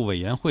事务委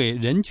员会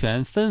人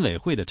权分委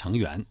会的成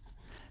员。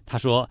他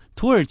说，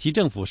土耳其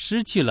政府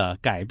失去了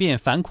改变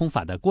反恐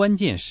法的关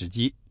键时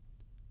机。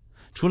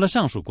除了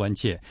上述关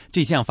切，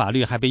这项法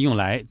律还被用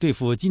来对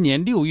付今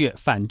年6月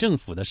反政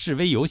府的示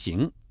威游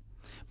行。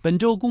本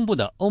周公布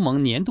的欧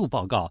盟年度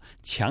报告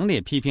强烈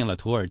批评了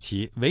土耳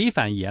其违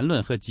反言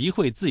论和集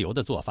会自由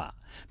的做法，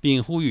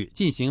并呼吁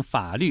进行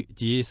法律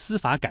及司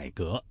法改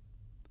革。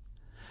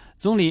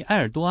总理埃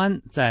尔多安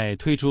在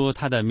推出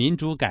他的民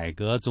主改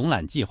革总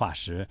揽计划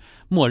时，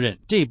默认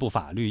这部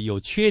法律有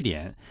缺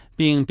点，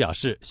并表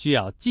示需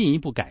要进一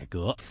步改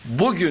革。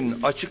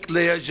Bugün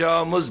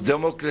açıklayacağımız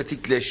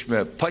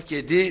demokratikleşme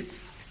paketi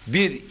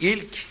bir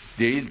ilk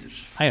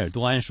değildir. 埃尔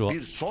多安说，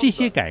这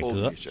些改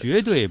革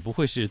绝对不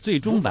会是最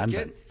终版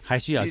本，还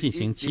需要进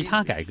行其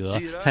他改革，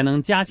才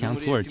能加强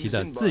土耳其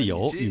的自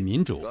由与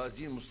民主。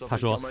他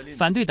说，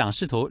反对党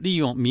试图利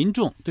用民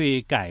众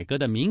对改革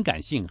的敏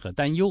感性和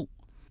担忧。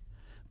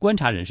观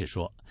察人士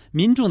说，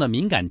民众的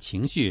敏感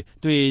情绪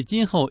对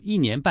今后1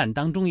年半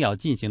当中要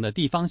进行的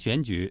地方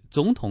选举、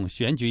总统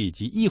选举以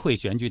及议会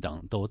选举等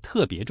都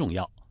特别重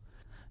要。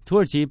土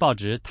耳其报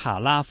纸塔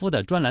拉夫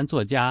的专栏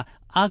作家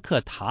阿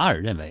克塔尔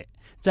认为，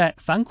在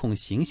反恐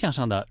形象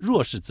上的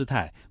弱势姿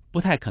态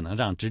不太可能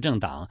让执政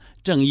党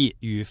正义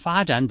与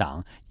发展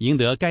党赢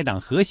得该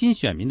党核心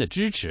选民的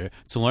支持，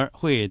从而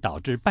会导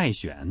致败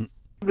选。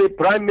The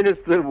Prime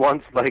Minister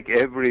wants, like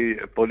every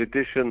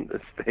politician,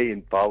 stay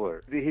in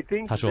power.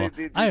 他说，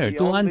埃尔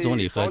多安总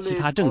理和其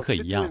他政客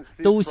一样，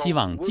都希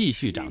望继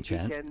续掌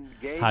权。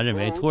他认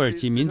为土耳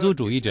其民族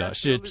主义者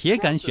是铁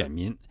杆选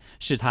民，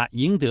是他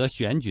赢得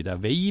选举的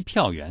唯一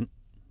票源。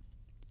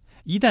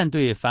一旦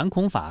对反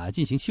恐法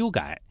进行修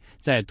改，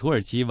在土耳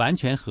其完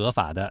全合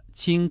法的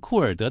亲库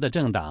尔德的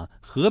政党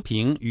和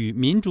平与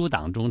民主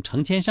党中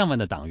成千上万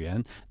的党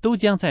员都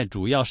将在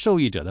主要受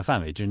益者的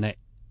范围之内。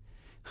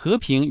和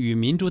平与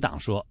民主党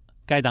说，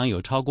该党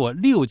有超过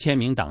6000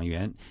名党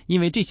员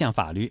因为这项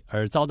法律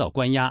而遭到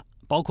关押，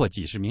包括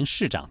几十名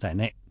市长在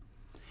内。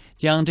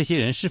将这些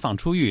人释放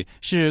出狱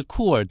是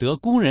库尔德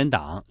工人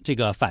党这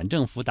个反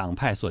政府党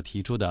派所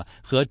提出的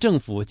和政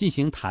府进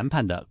行谈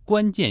判的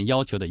关键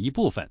要求的一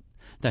部分，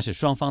但是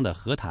双方的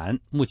和谈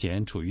目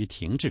前处于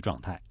停滞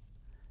状态。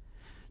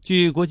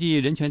据国际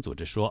人权组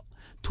织说，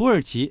土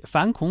耳其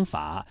反恐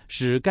法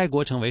使该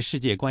国成为世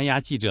界关押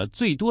记者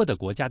最多的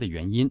国家的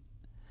原因。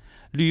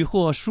屡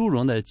获殊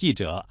荣的记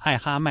者艾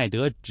哈迈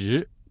德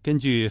直根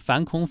据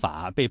反恐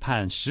法被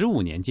判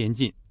15年监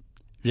禁。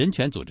人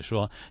权组织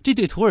说，这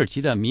对土耳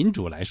其的民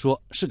主来说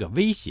是个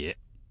威胁。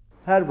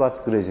Her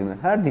baskı rejimi,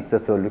 her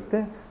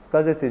diktatörlükte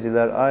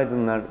gazeteciler,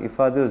 aydınlar,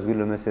 ifade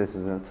özgürlüğü meselesi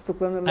üzerine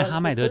tutuklanırlar. 艾哈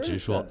迈德直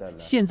说，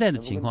现在的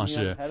情况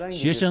是，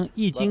学生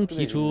一经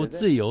提出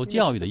自由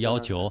教育的要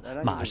求，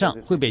马上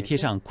会被贴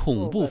上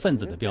恐怖分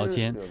子的标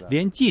签，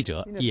连记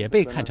者也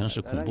被看成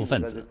是恐怖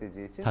分子。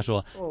他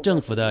说，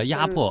政府的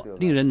压迫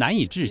令人难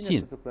以置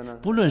信，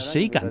不论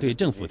谁敢对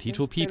政府提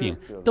出批评，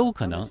都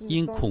可能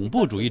因恐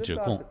怖主义指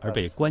控而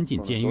被关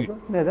进监狱。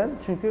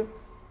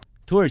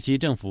土耳其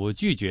政府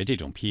拒绝这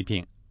种批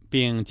评，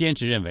并坚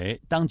持认为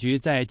当局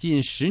在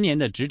近10年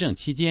的执政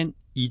期间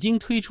已经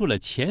推出了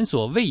前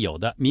所未有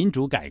的民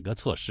主改革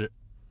措施。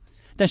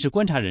但是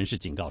观察人士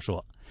警告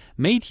说，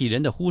媒体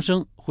人的呼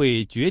声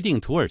会决定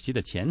土耳其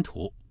的前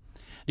途。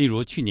例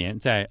如去年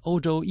在欧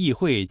洲议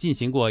会进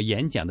行过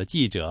演讲的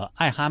记者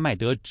艾哈迈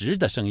德直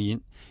的声音，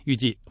预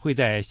计会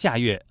在下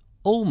月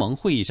欧盟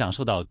会议上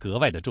受到格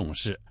外的重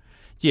视。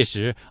届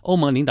时，欧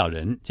盟领导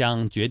人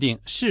将决定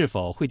是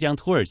否会将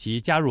土耳其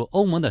加入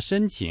欧盟的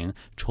申请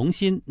重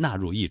新纳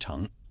入议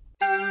程。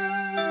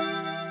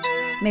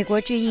美国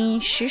之音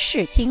时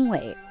事经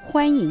纬，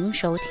欢迎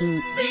收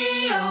听。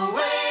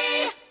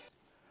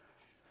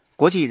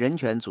国际人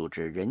权组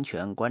织人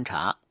权观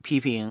察批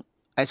评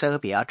埃塞俄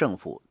比亚政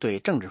府对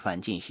政治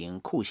犯进行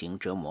酷刑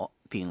折磨，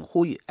并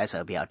呼吁埃塞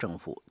俄比亚政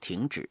府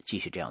停止继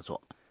续这样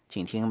做。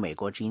请听美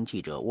国之音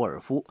记者沃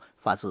尔夫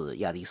发自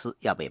亚的斯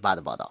亚北巴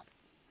的报道。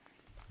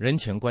人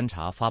权观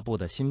察发布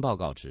的新报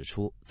告指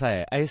出，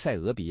在埃塞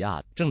俄比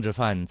亚，政治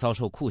犯遭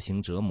受酷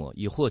刑折磨，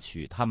以获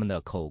取他们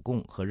的口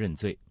供和认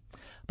罪。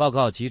报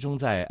告集中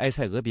在埃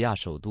塞俄比亚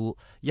首都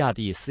亚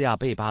的斯亚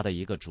贝巴的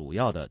一个主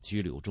要的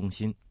拘留中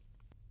心。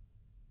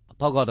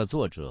报告的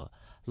作者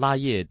拉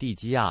叶蒂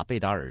基亚贝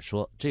达尔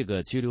说，这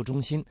个拘留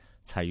中心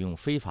采用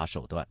非法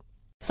手段。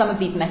Some of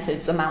these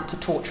methods amount to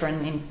torture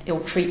and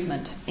ill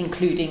treatment,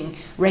 including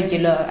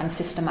regular and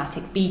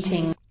systematic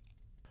beating.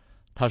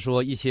 他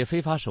说，一些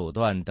非法手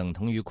段等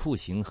同于酷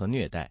刑和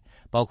虐待，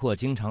包括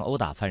经常殴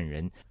打犯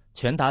人、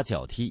拳打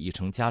脚踢已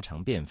成家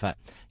常便饭，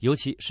尤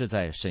其是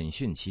在审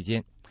讯期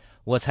间。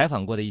我采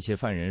访过的一些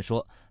犯人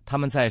说，他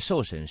们在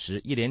受审时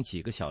一连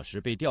几个小时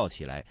被吊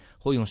起来，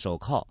或用手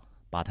铐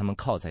把他们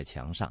铐在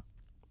墙上。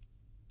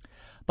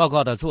报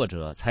告的作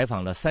者采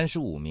访了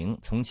35名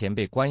从前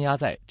被关押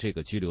在这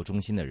个拘留中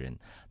心的人，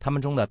他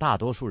们中的大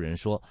多数人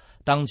说，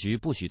当局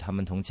不许他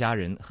们同家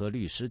人和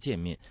律师见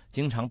面，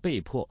经常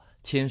被迫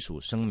签署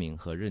声明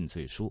和认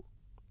罪书。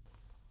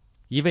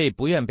一位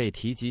不愿被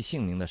提及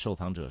姓名的受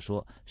访者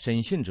说，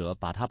审讯者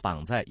把他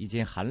绑在一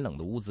间寒冷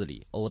的屋子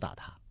里殴打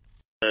他。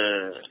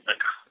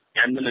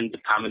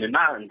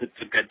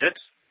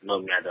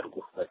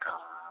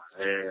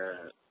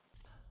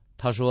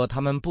他说，他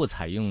们不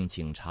采用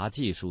警察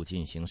技术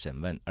进行审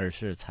问，而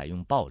是采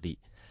用暴力。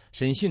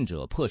审讯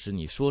者迫使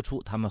你说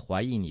出他们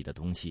怀疑你的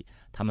东西，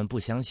他们不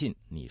相信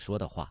你说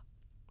的话。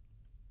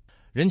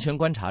人权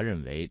观察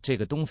认为，这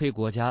个东非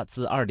国家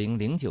自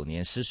2009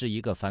年实施一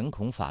个反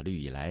恐法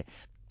律以来，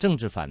政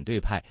治反对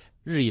派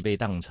日益被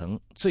当成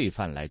罪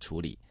犯来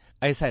处理。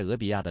埃塞俄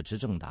比亚的执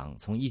政党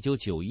从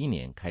1991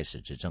年开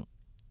始执政。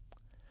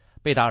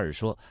贝达尔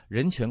说，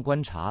人权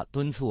观察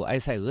敦促埃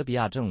塞俄比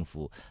亚政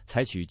府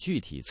采取具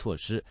体措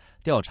施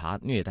调查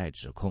虐待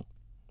指控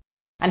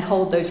and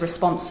hold those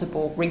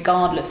responsible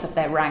regardless of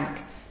their rank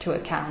to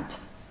account.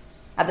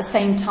 At the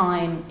same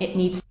time, it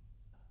needs.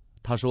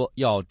 他说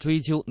要追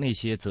究那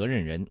些责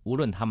任人，无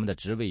论他们的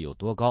职位有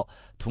多高，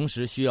同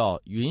时需要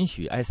允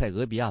许埃塞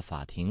俄比亚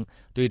法庭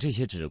对这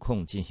些指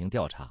控进行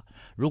调查。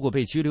如果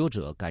被拘留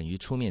者敢于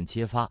出面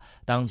揭发，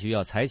当局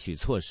要采取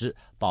措施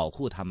保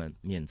护他们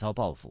免遭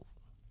报复。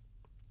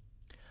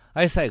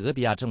埃塞俄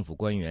比亚政府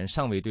官员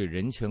尚未对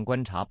人权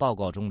观察报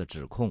告中的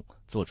指控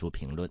作出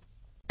评论。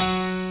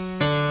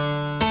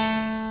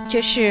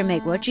这是美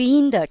国之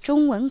音的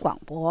中文广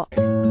播。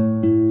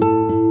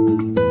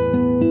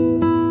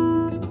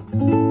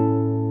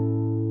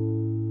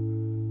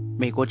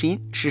美国之音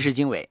时事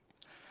经纬，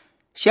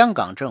香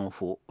港政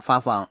府发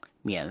放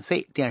免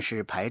费电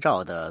视牌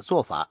照的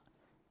做法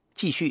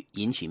继续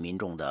引起民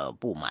众的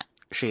不满。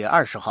10月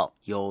20号，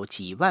有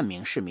几万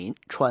名市民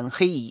穿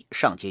黑衣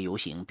上街游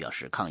行，表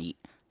示抗议。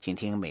请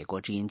听美国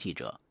之音记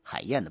者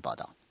海燕的报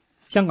道。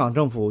香港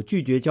政府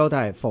拒绝交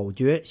代否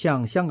决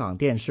向香港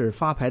电视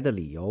发牌的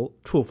理由，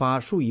触发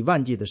数以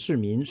万计的市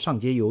民上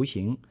街游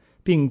行，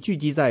并聚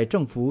集在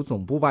政府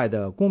总部外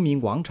的公民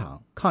广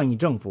场，抗议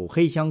政府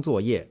黑箱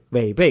作业，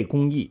违背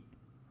公义。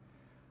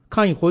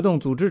抗议活动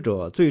组织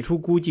者最初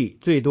估计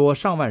最多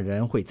上万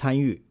人会参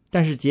与，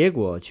但是结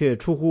果却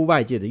出乎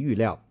外界的预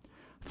料。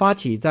发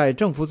起在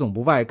政府总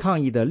部外抗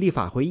议的立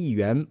法会议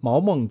员毛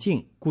孟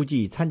静估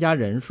计参加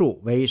人数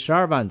为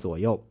12万左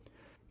右，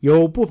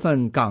由部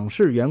分港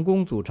市员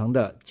工组成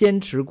的坚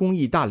持公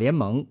益大联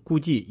盟估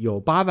计有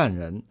8万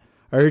人，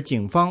而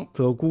警方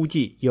则估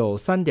计有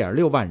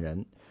 3.6 万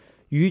人，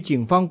与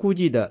警方估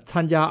计的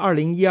参加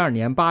2012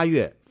年8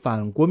月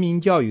反国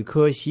民教育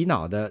科洗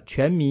脑的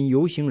全民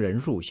游行人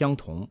数相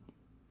同。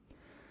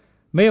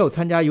没有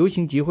参加游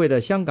行集会的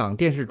香港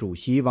电视主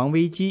席王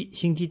维基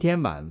星期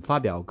天晚发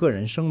表个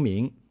人声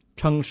明，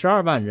称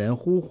12万人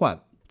呼唤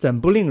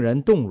怎不令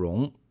人动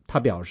容。他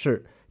表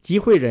示，集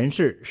会人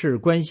士是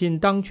关心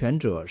当权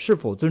者是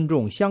否尊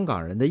重香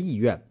港人的意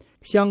愿，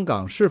香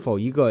港是否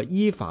一个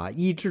依法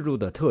依制度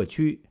的特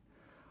区。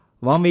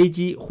王维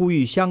基呼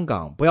吁香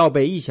港不要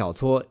被一小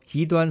撮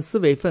极端思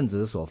维分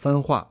子所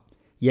分化，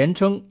言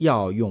称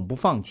要永不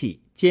放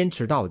弃，坚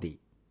持到底。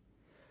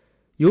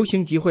游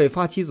行集会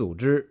发起组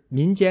织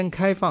民间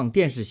开放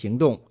电视行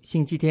动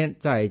星期天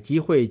在集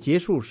会结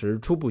束时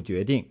初步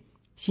决定，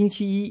星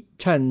期一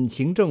趁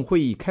行政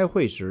会议开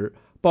会时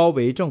包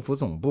围政府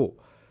总部，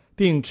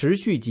并持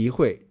续集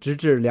会直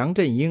至梁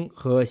振英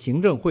和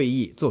行政会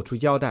议作出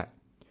交代。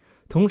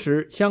同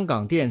时，香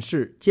港电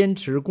视坚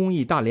持公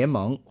益大联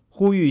盟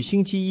呼吁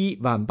星期一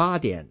晚8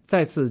点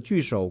再次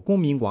聚首公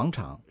民广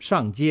场，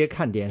上街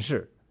看电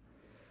视。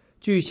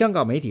据香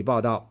港媒体报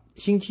道，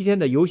星期天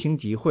的游行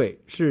集会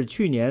是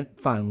去年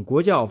反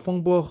国教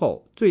风波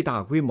后最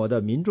大规模的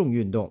民众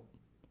运动。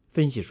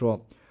分析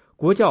说，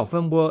国教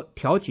风波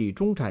挑起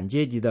中产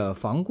阶级的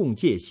防共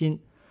戒心，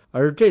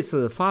而这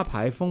次发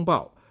牌风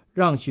暴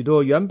让许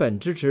多原本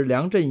支持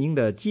梁振英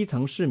的基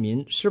层市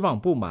民失望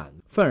不满，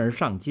愤而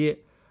上街，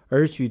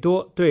而许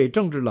多对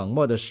政治冷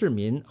漠的市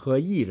民和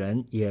艺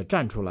人也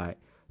站出来，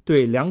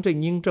对梁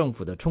振英政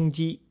府的冲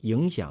击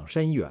影响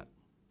深远。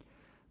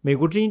美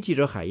国之音记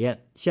者海燕，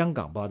香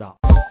港报道。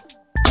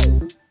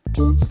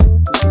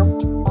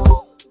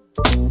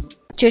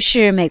这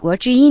是美国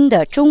之音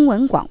的中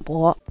文广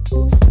播。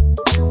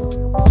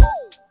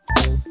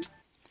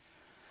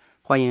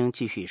欢迎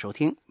继续收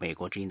听美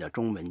国之音的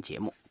中文节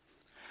目。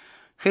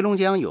黑龙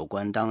江有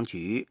关当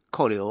局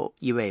扣留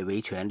一位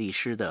维权律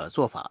师的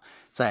做法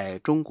在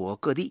中国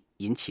各地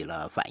引起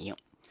了反应，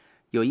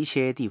有一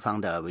些地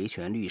方的维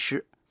权律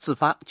师自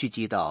发聚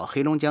集到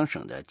黑龙江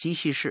省的鸡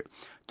西市，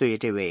对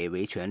这位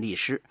维权律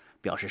师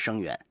表示声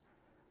援。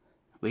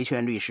维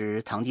权律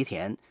师唐吉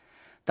田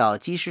到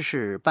鸡西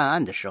市办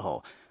案的时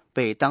候，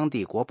被当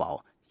地国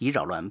保以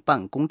扰乱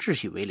办公秩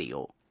序为理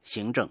由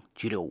行政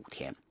拘留5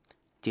天。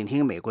请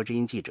听美国之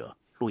音记者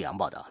陆阳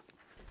报道。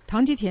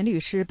唐吉田律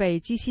师被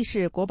鸡西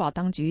市国保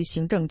当局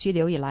行政拘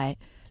留以来，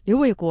刘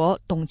卫国、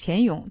董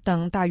前勇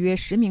等大约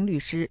10名律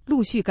师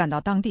陆续赶到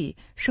当地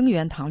声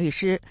援唐律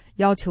师，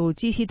要求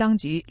鸡西当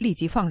局立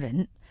即放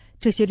人。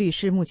这些律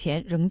师目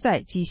前仍在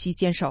鸡西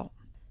坚守。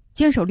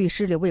坚守律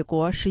师刘卫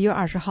国10月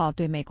20号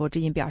对美国之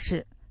音表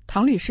示，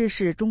唐律师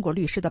是中国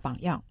律师的榜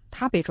样，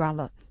他被抓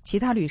了，其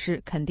他律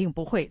师肯定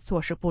不会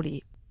坐视不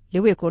理。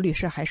刘卫国律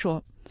师还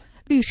说，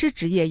律师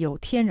职业有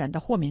天然的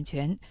豁免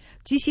权，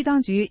鸡西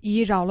当局以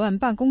扰乱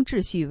办公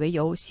秩序为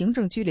由行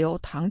政拘留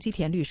唐吉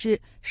田律师，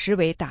实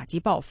为打击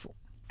报复。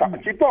打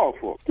击报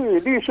复，对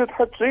律师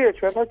他职业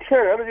权，他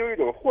天然的有一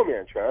种豁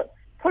免权，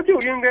他就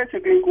应该去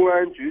跟公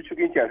安局、去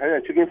跟检察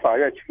院、去跟法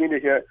院、去跟这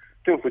些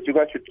政府机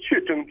关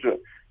去争执。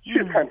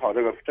去探讨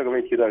这个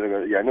问题的这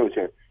个严重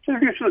性，这是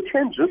律师的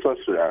天职所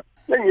使然。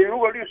那你如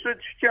果律师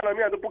见了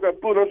面都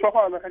不能说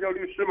话，那还叫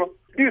律师吗？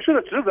律师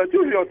的职责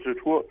就是要指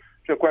出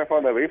这官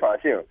方的违法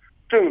性，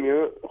证明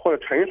或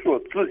者陈述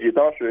自己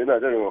当事人的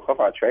这种合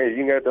法权益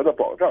应该得到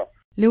保障。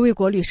刘卫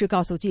国律师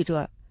告诉记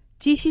者，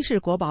基西市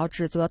国保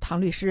指责唐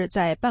律师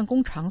在办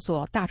公场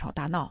所大吵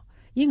大闹，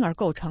因而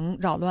构成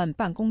扰乱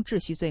办公秩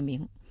序罪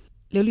名。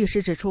刘律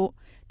师指出，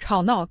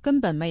吵闹根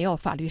本没有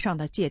法律上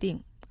的界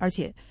定，而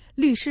且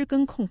律师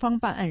跟控方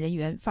办案人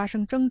员发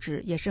生争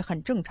执也是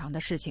很正常的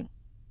事情。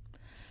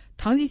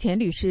唐吉田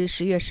律师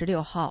10月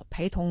16号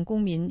陪同公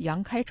民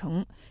杨开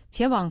成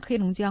前往黑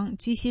龙江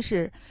基西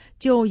市，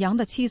就杨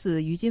的妻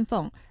子于金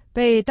凤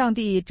被当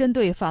地针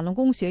对法轮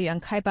功学员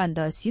开办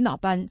的洗脑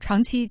班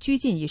长期拘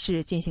禁一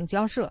事进行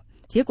交涉，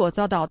结果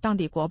遭到当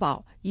地国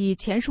保以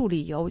前述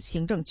理由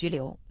行政拘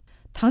留。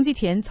唐吉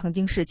田曾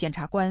经是检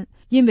察官，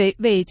因为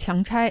为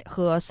强拆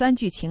和3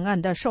聚氰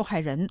胺的受害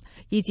人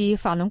以及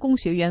法轮功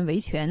学员维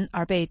权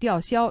而被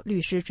吊销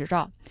律师执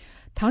照。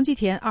唐吉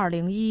田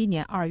2011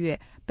年2月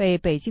被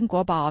北京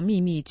国保秘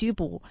密拘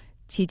捕，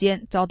期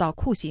间遭到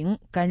酷刑，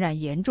感染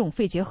严重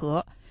肺结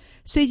核。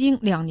虽经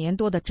2年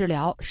多的治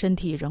疗，身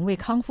体仍未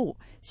康复，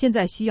现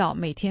在需要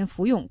每天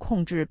服用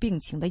控制病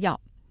情的药。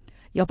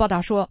有报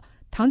道说，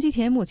唐吉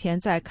田目前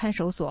在看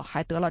守所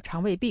还得了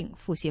肠胃病，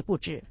腹泻不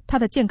止，他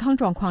的健康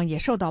状况也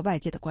受到外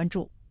界的关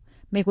注。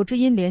美国之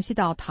音联系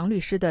到唐律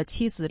师的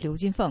妻子刘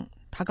金凤，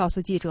她告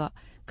诉记者，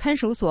看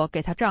守所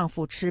给她丈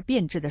夫吃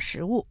变质的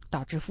食物，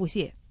导致腹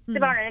泻。这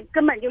帮人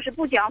根本就是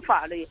不讲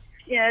法律，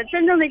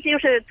真正的就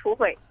是土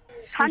匪。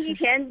唐吉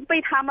田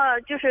被他们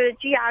就是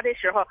拘押的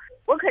时候，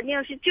我肯定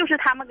就是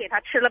他们给他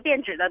吃了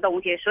变质的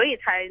东西，所以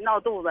才闹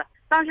肚子。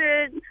当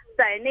时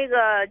在那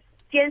个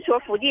监所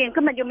附近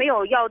根本就没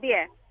有药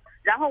店，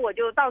然后我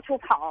就到处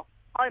跑，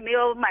也没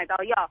有买到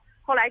药，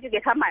后来就给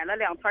他买了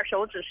2团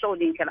手指送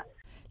进去了。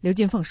刘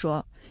金凤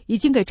说，已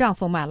经给丈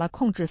夫买了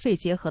控制肺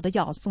结核的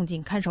药送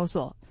进看守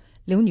所。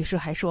刘女士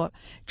还说，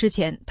之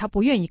前她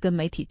不愿意跟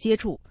媒体接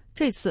触，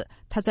这次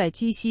她在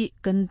基西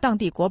跟当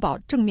地国保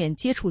正面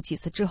接触几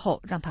次之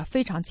后，让她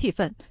非常气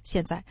愤，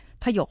现在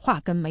她有话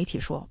跟媒体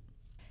说。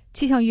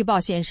气象预报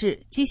显示，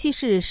基西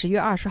市10月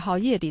20号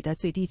夜里的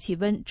最低气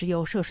温只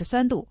有摄氏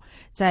3度，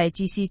在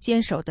基西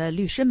坚守的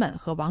律师们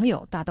和网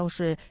友大都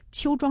是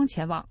秋装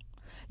前往。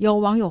有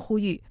网友呼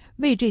吁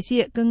为这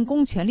些跟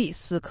公权力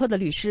死磕的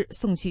律师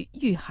送去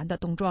御寒的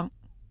冬装。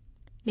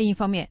另一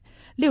方面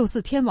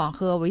，64天网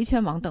和维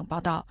权网等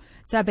报道，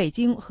在北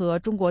京和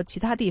中国其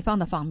他地方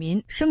的访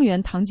民声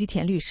援唐吉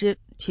田律师，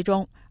其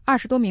中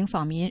20多名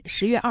访民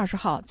10月20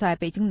号在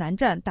北京南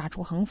站大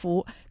出横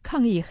幅，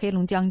抗议黑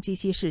龙江基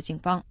西市警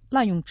方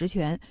滥用职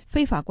权，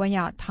非法关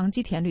押唐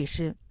吉田律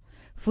师。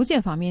福建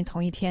访民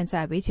同一天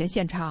在维权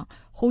现场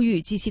呼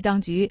吁基西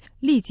当局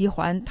立即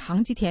还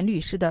唐吉田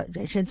律师的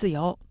人身自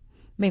由。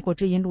美国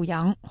之音陆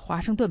洋，华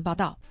盛顿报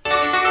道。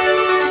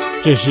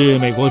这是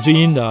美国之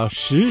音的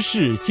时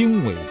事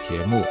经纬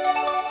节目。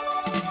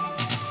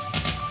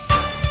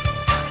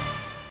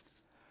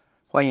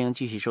欢迎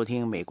继续收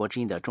听美国之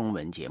音的中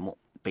文节目。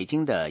北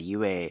京的一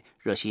位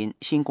热心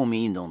新公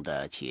民运动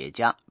的企业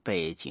家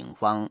被警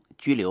方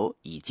拘留，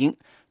已经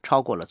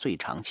超过了最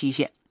长期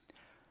限。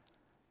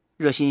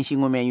热心新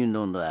公民运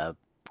动的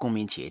公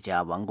民企业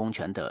家王功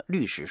权的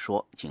律师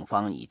说，警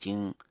方已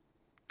经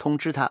通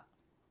知他，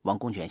王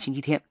功权星期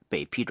天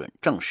被批准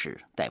正式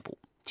逮捕。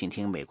请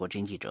听美国之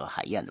音记者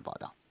海燕的报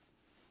道。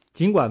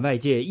尽管外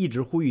界一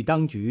直呼吁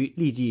当局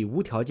立即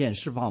无条件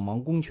释放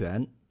王功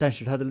权，但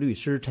是他的律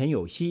师陈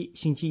有希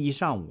星期一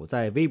上午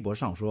在微博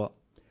上说，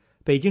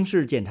北京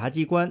市检察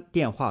机关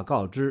电话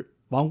告知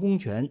王功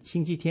权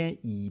星期天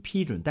已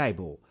批准逮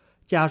捕，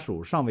家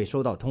属尚未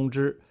收到通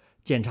知，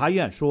检察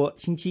院说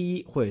星期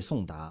一会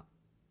送达。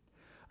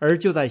而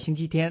就在星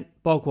期天，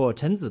包括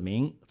陈子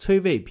明、崔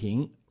卫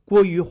平、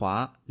郭余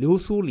华、刘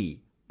苏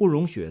礼、不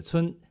容雪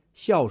村、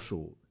校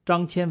属、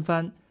张千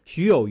帆、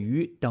徐有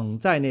余等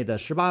在内的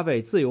18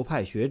位自由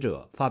派学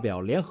者发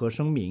表联合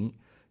声明，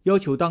要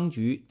求当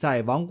局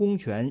在王功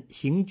权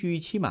刑拘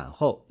期满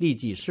后立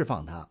即释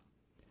放他。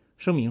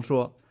声明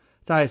说，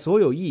在所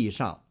有意义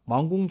上，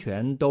王功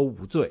权都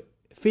无罪，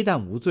非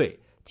但无罪，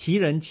其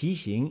人其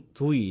行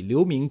足以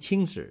留名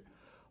青史。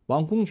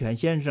王功权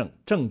先生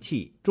正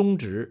气忠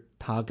直，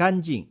他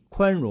干净、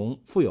宽容、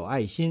富有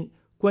爱心，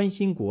关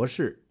心国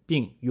事，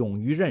并勇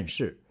于任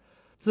事。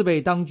自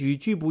被当局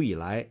拘捕以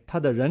来，他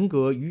的人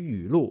格与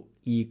语录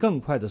以更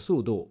快的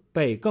速度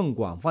被更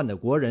广泛的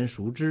国人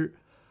熟知。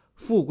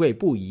富贵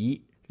不移，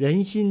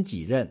人心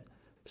己任，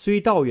虽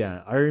道远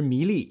而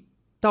迷利，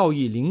道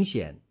义灵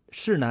显，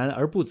事难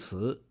而不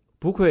辞，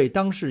不愧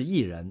当世一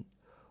人。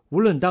无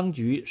论当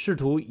局试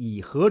图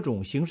以何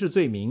种刑事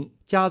罪名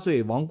加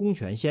罪王功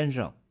权先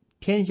生，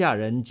天下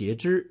人皆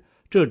知，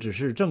这只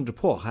是政治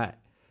迫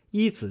害。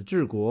依此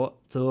治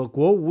国，则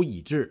国无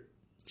以治，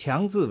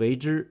强自为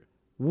之，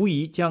无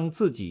疑将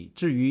自己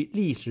置于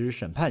历史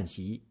审判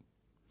席。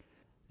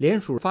联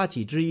署发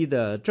起之一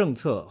的政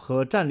策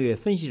和战略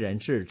分析人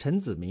士陈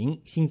子明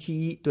星期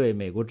一对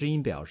美国之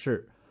音表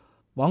示，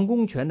王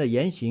功权的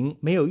言行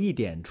没有一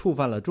点触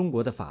犯了中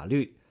国的法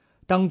律，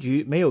当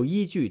局没有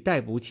依据逮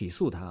捕起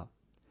诉他。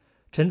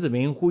陈子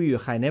明呼吁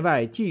海内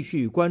外继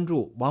续关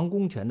注王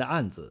功权的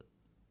案子。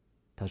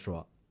他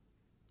说，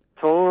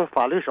从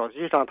法律手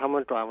续上他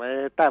们转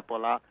为逮捕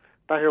了，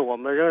但是我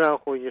们仍然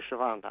呼吁释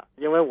放他，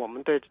因为我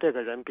们对这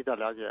个人比较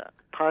了解，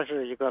他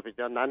是一个比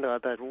较难得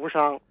的儒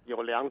商，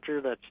有良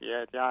知的企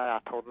业家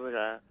呀、投资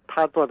人，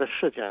他做的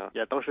事情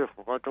也都是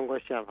符合中国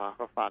宪法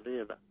和法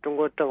律的。中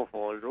国政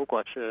府如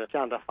果是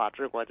向着法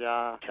治国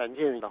家前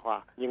进的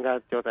话，应该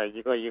就在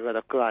一个一个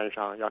的个案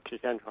上要体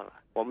现出来。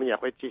我们也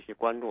会继续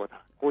关注他，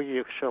呼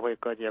吁社会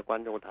各界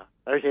关注他，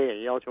而且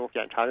也要求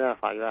检察院、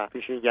法院必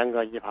须严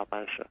格依法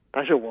办事。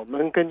但是我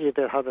们根据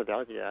对他的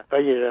了解，可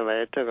以认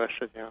为这个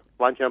事情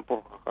完全不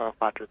符合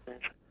法治精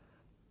神。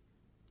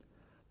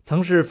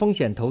曾是风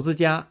险投资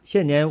家，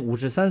现年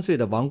53岁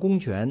的王功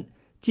权，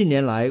近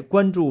年来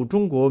关注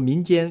中国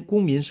民间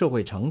公民社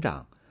会成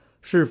长，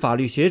是法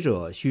律学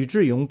者许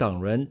志勇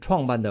等人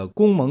创办的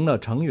公盟的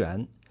成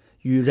员，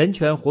与人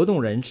权活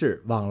动人士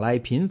往来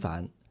频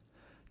繁。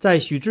在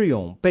许志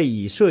勇被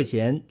以涉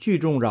嫌聚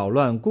众扰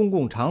乱公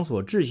共场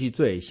所秩序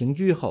罪刑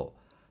拘后，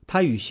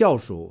他与校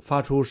属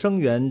发出声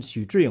援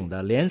许志勇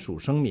的联署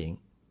声明。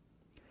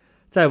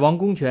在王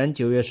功权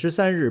9月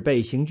13日被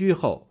刑拘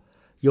后，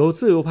由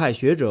自由派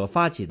学者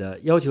发起的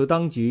要求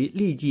当局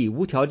立即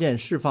无条件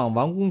释放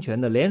王功权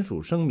的联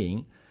署声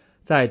明，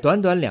在短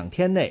短2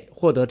天内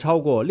获得超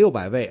过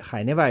600位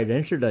海内外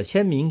人士的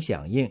签名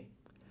响应。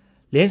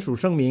联署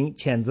声明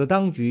谴责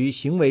当局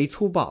行为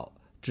粗暴，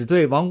只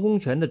对王功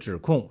权的指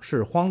控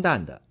是荒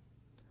诞的。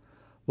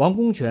王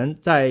功权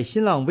在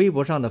新浪微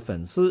博上的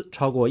粉丝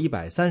超过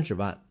130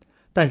万，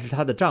但是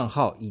他的账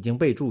号已经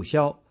被注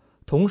销，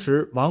同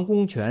时王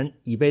功权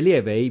已被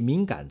列为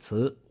敏感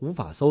词，无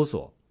法搜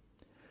索。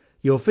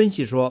有分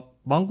析说，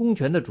王功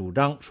权的主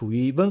张属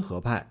于温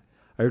和派，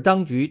而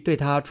当局对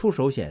他出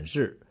手显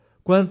示，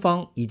官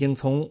方已经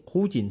从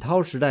胡锦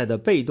涛时代的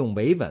被动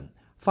维稳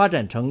发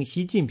展成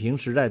习近平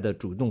时代的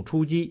主动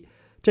出击，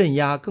镇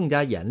压更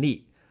加严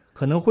厉，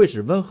可能会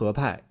使温和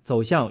派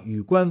走向与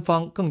官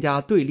方更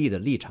加对立的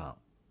立场。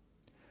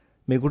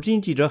美国之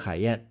音记者海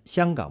燕，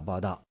香港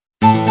报道。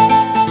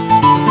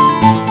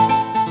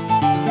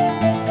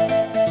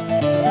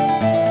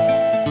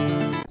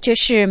这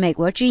是美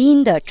国之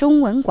音的中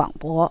文广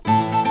播。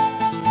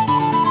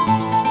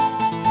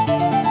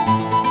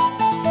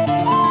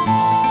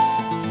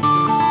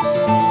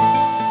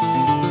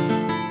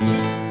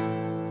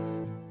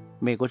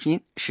美国之音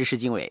时事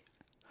经纬。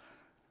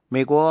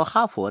美国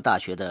哈佛大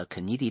学的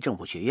肯尼迪政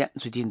府学院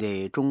最近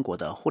对中国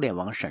的互联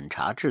网审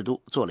查制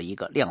度做了一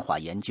个量化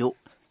研究，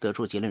得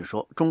出结论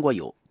说，中国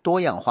有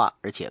多样化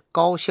而且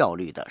高效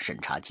率的审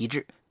查机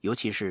制，尤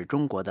其是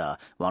中国的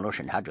网络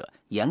审查者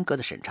严格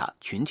的审查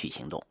群体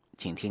行动。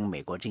请听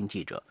美国之音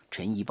记者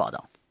陈怡报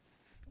道。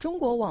中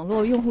国网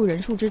络用户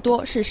人数之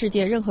多是世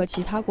界任何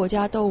其他国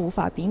家都无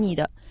法比拟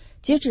的。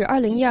截止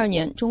2012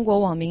年，中国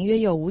网民约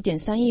有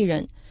 5.3 亿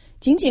人，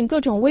仅仅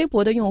各种微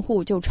博的用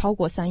户就超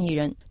过3亿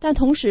人。但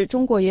同时，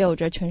中国也有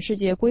着全世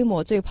界规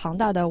模最庞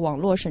大的网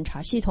络审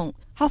查系统。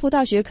哈佛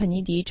大学肯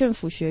尼迪政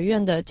府学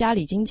院的加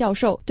里金教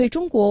授对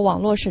中国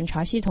网络审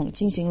查系统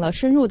进行了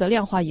深入的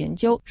量化研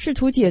究，试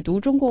图解读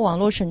中国网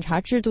络审查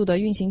制度的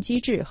运行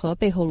机制和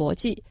背后逻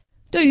辑。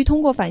对于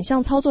通过反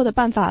向操作的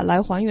办法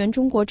来还原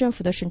中国政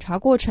府的审查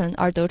过程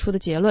而得出的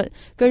结论，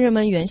跟人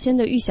们原先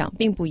的预想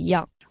并不一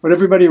样。What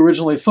everybody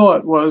originally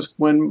thought was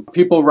when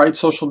people write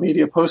social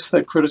media posts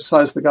that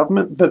criticize the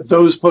government, that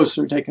those posts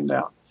are taken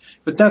down.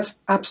 But that's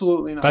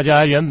absolutely not. 大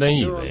家原本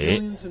以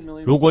为，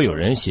如果有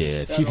人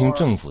写批评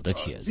政府的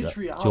帖子，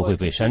就会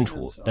被删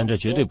除，但这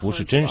绝对不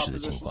是真实的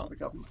情况。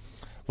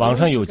网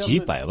上有几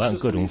百万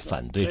各种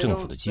反对政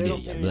府的激烈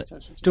言论，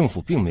政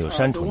府并没有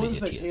删除那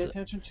些帖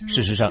子。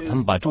事实上，他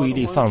们把注意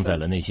力放在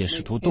了那些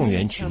试图动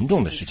员群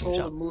众的事情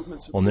上，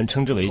我们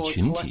称之为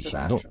群体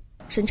行动。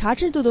审查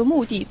制度的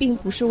目的并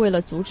不是为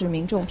了阻止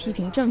民众批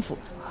评政府，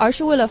而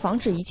是为了防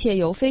止一切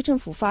由非政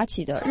府发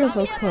起的任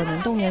何可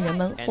能动员人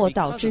们或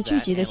导致聚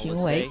集的行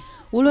为，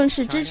无论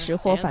是支持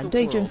或反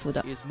对政府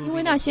的。因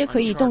为那些可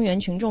以动员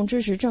群众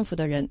支持政府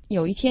的人，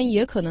有一天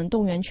也可能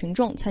动员群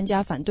众参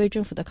加反对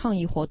政府的抗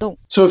议活动。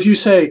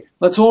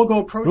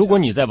如果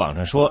你在网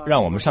上说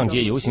让我们上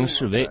街游行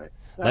示威，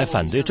来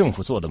反对政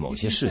府做的某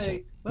些事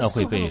情，那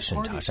会被审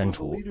查删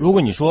除。如果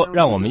你说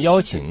让我们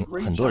邀请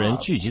很多人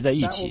聚集在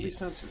一起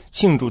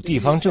庆祝地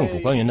方政府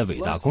官员的伟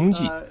大功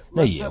绩，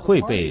那也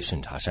会被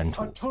审查删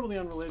除。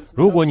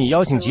如果你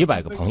邀请几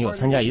百个朋友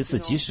参加一次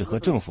即使和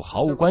政府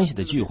毫无关系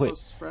的聚会，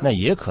那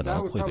也可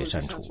能会被删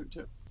除。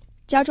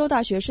加州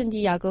大学圣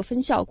地亚哥分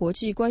校国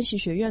际关系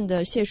学院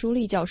的谢淑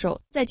丽教授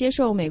在接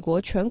受美国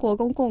全国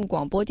公共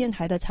广播电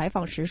台的采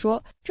访时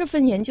说，这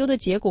份研究的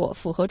结果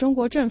符合中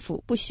国政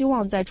府不希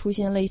望再出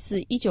现类似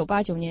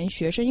1989年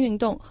学生运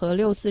动和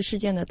6·4事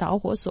件的导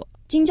火索。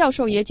金教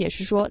授也解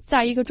释说，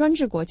在一个专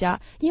制国家，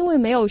因为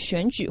没有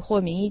选举或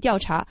民意调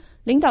查，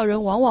领导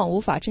人往往无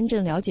法真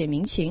正了解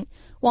民情。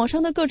网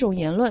上的各种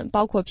言论，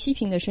包括批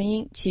评的声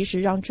音，其实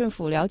让政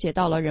府了解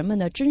到了人们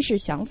的真实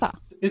想法。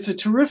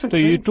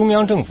对于中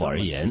央政府而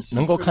言，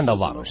能够看到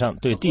网上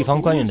对地方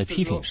官员的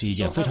批评是一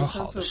件非常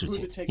好的事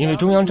情，因为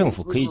中央政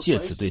府可以借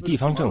此对地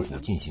方政府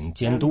进行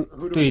监督，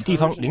对地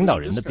方领导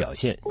人的表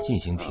现进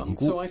行评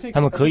估，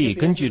他们可以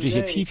根据这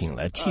些批评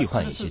来替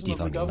换一些地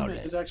方领导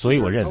人。所以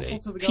我认为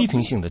批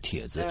评性的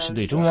帖子是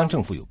对中央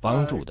政府有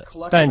帮助的，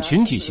但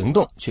群体行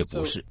动却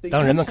不是。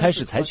当人们开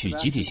始采取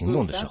集体行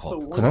动的时候，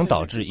可能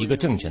导致一个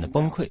政权的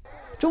崩溃。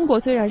中国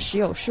虽然时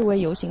有示威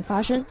游行发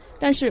生，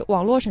但是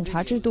网络审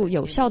查制度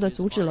有效地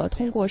阻止了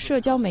通过社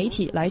交媒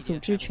体来组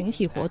织群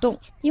体活动，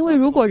因为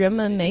如果人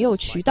们没有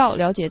渠道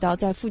了解到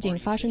在附近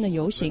发生的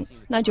游行，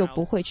那就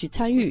不会去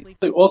参与。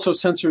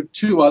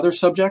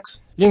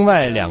另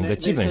外2个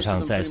基本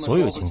上在所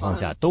有情况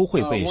下都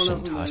会被审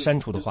查删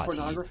除的话题，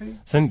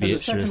分别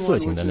是色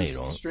情的内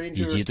容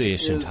以及对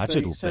审查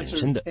制度本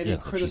身的任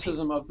何批评。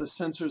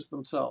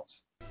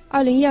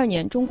2012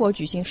年中国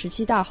举行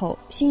17大后，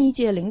新一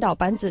届领导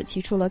班子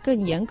提出了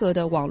更严格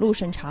的网络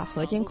审查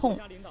和监控。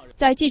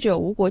在记者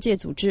无国界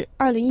组织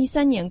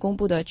2013年公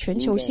布的全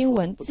球新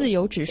闻自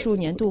由指数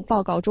年度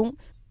报告中，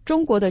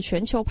中国的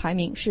全球排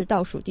名是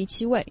倒数第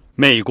7位。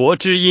美国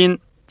之音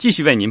继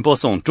续为您播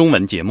送中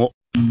文节目。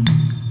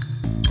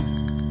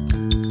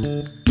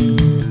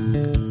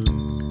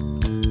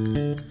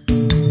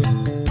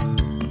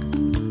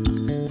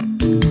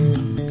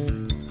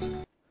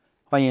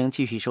欢迎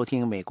继续收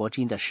听美国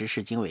之音的时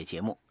事经纬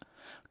节目。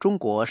中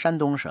国山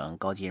东省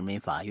高级人民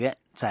法院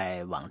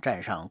在网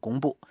站上公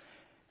布，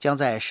将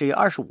在10月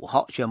25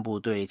号宣布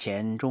对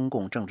前中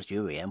共政治局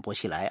委员薄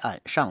熙来案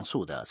上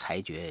诉的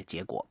裁决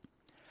结果。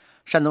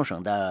山东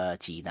省的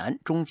济南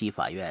中级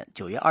法院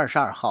9月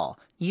22号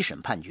一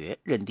审判决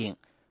认定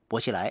薄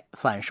熙来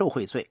犯受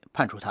贿罪，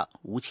判处他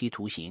无期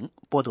徒刑，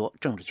剥夺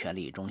政治权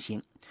利终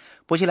身。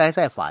薄熙来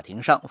在法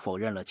庭上否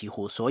认了几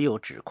乎所有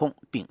指控，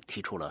并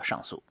提出了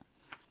上诉。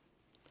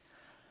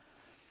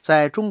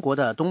在中国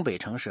的东北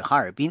城市哈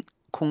尔滨，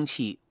空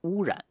气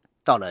污染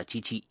到了极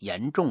其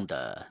严重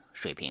的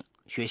水平，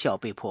学校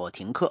被迫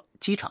停课，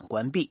机场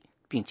关闭，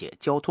并且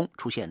交通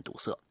出现堵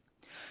塞。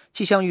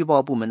气象预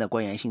报部门的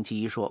官员星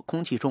期一说，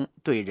空气中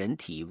对人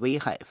体危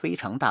害非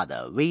常大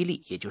的微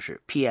粒，也就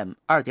是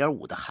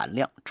PM2.5 的含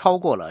量，超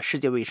过了世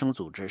界卫生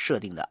组织设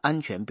定的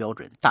安全标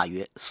准大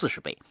约40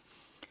倍。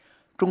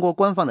中国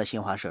官方的新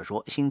华社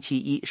说，星期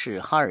一是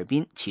哈尔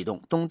滨启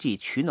动冬季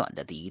取暖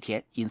的第一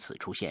天，因此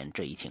出现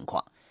这一情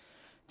况。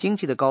经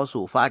济的高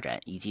速发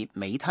展以及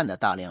煤炭的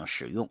大量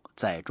使用，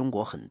在中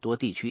国很多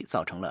地区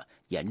造成了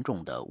严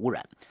重的污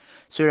染。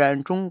虽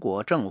然中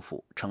国政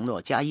府承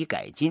诺加以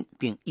改进，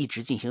并一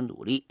直进行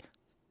努力，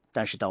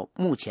但是到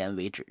目前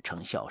为止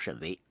成效甚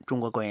微。中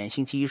国官员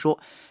星期一说，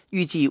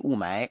预计雾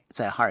霾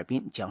在哈尔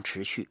滨将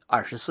持续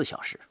24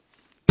小时。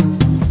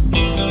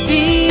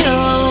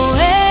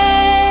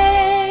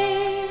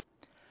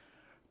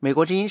美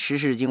国之音时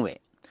事经纬，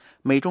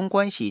美中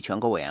关系全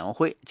国委员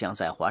会将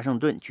在华盛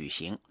顿举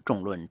行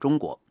众论中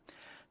国。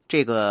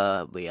这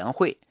个委员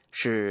会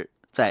是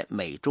在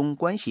美中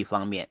关系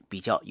方面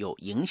比较有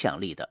影响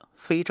力的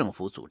非政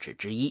府组织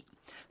之一，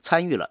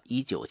参与了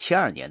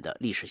1972年的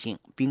历史性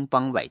乒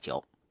乓外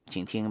交。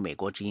请听美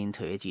国之音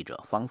特约记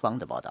者方方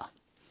的报道。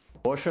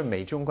我是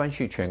美中关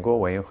系全国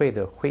委员会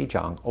的会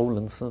长欧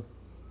伦斯。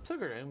这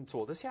个人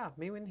坐得下，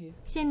没问题。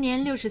现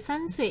年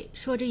63岁，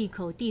说着一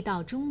口地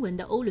道中文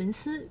的欧伦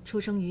斯出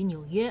生于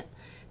纽约，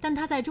但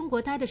他在中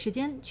国待的时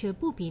间却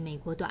不比美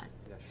国短。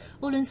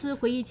欧伦斯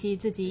回忆起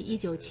自己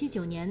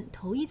1979年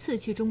头一次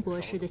去中国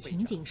时的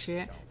情景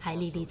时，还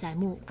历历在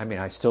目。I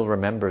still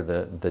remember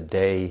the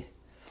day,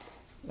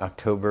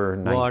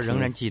 October 19th. 我仍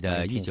然记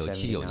得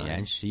1979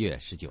年10月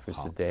19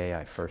号，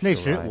那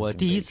时我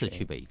第一次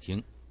去北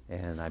京，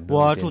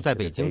我住在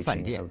北京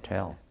饭店。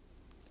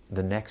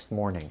The next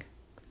morning,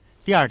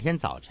 第二天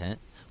早晨，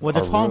我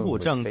的窗户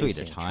正对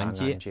着长安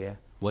街，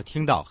我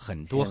听到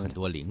很多很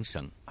多铃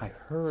声。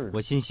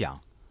我心想，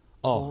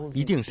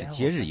一定是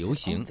节日游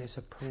行，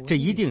这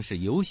一定是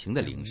游行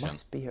的铃声。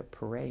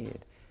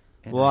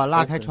我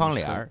拉开窗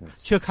帘，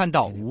却看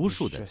到无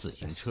数的自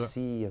行车，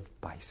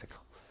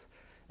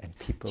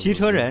骑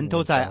车人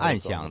都在按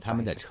响他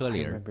们的车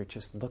铃。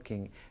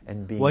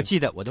我记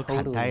得我都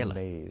看呆了。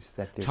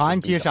长安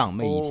街上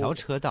每一条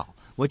车道，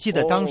我记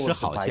得当时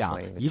好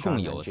像一共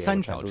有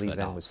3条车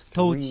道，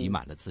都挤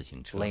满了自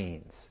行车。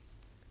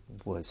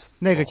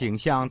那个景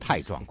象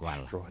太壮观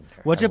了，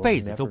我这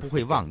辈子都不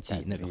会忘记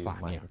那个画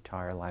面。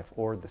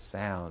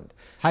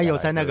还有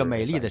在那个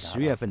美丽的10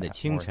月份的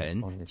清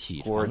晨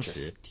起床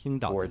时听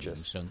到的铃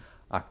声。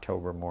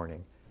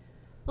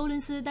欧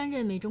伦斯担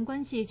任美中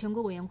关系全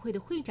国委员会的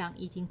会长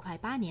已经快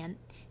8年，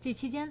这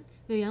期间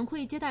委员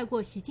会接待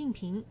过习近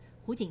平、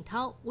胡锦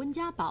涛、温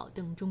家宝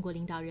等中国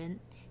领导人，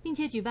并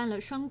且举办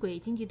了双轨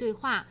经济对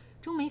话、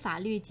中美法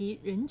律及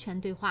人权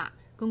对话、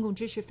公共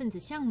知识分子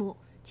项目、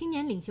青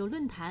年领袖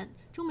论坛、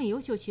中美优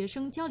秀学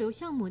生交流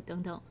项目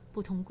等等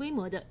不同规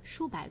模的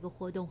数百个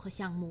活动和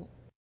项目。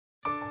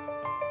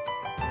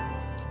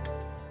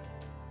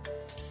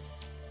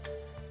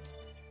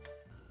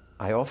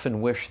I often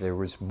wish there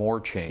was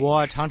more change.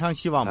 我常常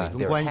希望美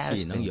中关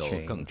系能有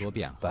更多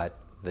变化，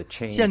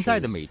现在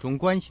的美中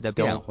关系的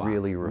变化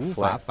无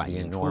法反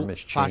映出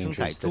发生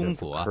在中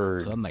国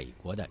和美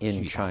国的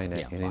巨大的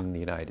变化。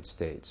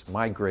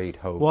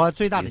我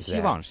最大的希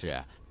望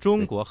是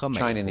中国和美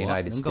国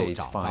能够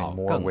找到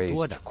更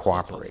多的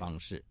合作方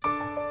式。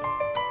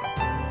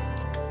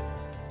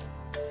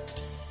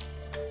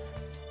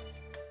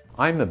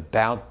I'm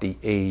about the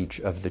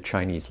age of the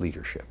Chinese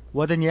leadership.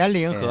 我的年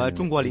龄和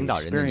中国领导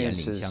人的年龄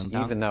相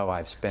当。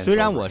虽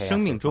然我生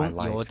命中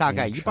有大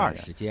概一半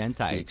时间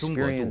在中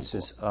国度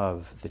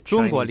过，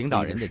中国领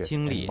导人的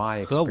经历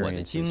和我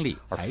的经历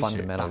还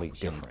是大不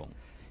相同。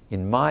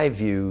In my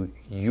view,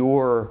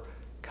 your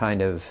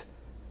kind of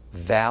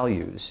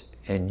values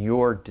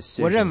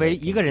我认为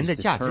一个人的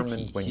价值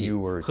体系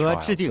和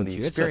制定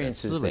决策的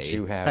思维，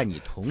在你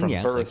童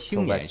年和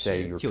青年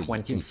时就已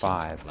经形成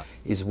了。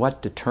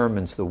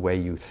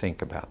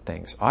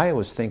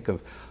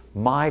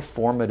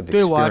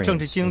对我政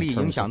治经历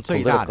影响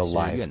最大的是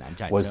越南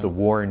战争。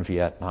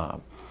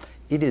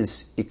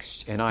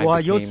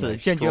我由此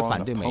坚决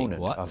反对美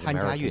国参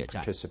加越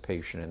战，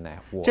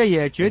这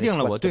也决定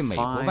了我对美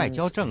国外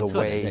交政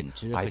策的认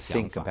知和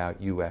想法。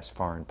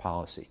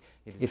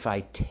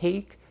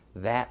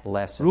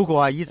如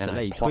果以此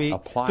类推，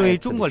对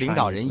中国领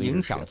导人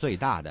影响最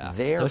大的，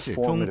则是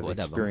中国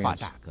的文化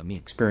大革命。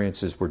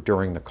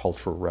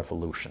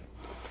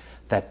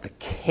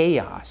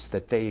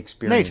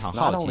那场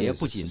浩劫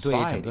不仅对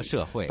整个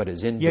社会，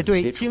也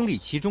对经历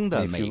其中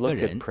的每个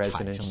人产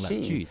生了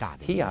巨大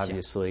的影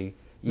响。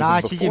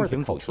拿习近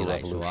平主席来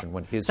说，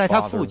在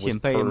他父亲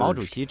被毛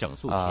主席整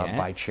肃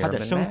前，他的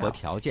生活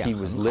条件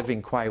很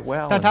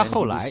好，但他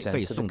后来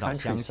被送到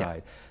乡下。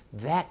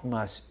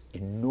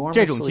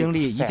这种经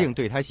历一定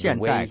对他现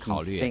在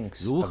考虑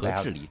如何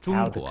治理中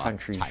国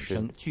产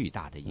生巨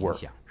大的影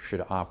响。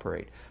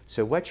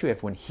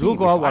如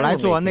果我来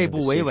做内部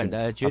维稳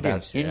的决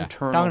定时，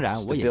当然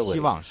我也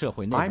希望社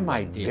会内部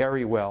稳定。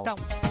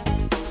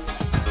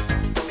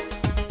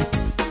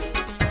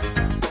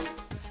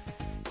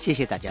谢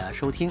谢大家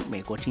收听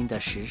美国之音的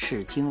时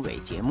事经纬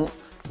节目，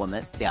我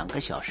们2个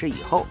小时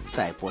以后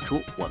再播出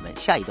我们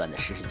下一段的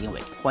时事经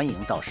纬，欢迎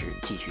到时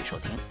继续收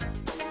听。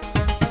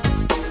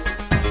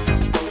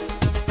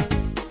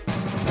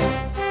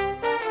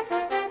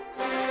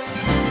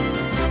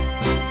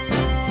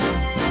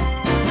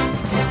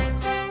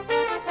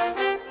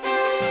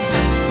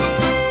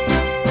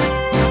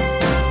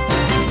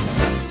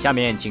下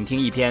面请听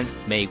一篇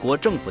美国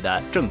政府的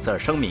政策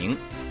声明。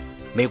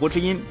美国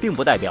之音并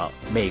不代表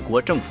美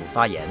国政府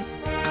发言。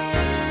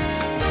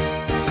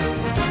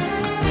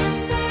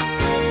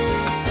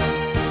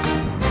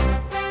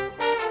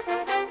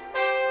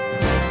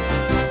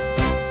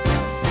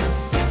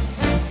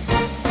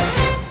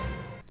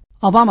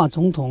奥巴马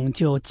总统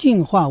就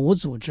净化武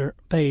组织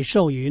被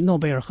授予诺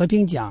贝尔和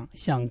平奖，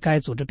向该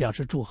组织表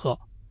示祝贺。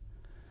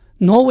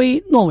挪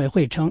威诺委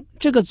会称，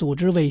这个组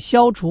织为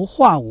消除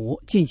化武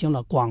进行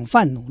了广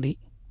泛努力。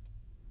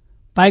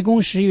白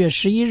宫10月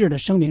11日的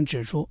声明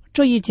指出，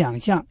这一奖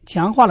项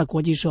强化了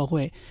国际社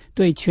会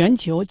对全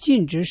球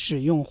禁止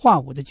使用化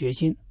武的决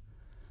心。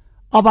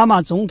奥巴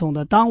马总统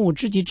的当务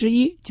之急之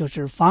一就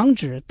是防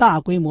止大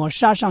规模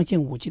杀伤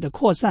性武器的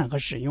扩散和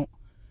使用。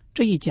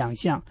这一奖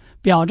项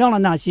表彰了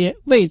那些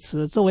为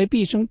此作为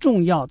毕生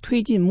重要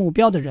推进目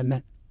标的人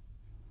们。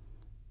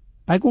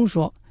白宫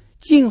说，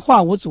净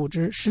化武组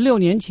织16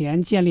年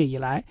前建立以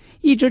来，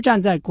一直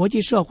站在国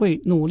际社会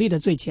努力的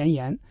最前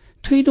沿，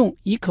推动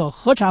以可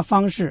核查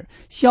方式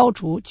消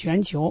除全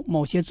球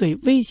某些最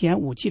危险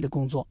武器的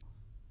工作。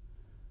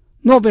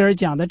诺贝尔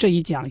奖的这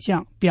一奖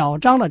项表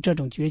彰了这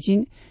种决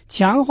心，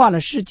强化了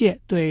世界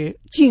对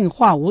净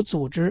化武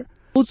组织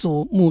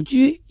母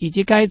居以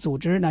及该组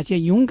织那些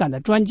勇敢的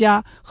专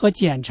家和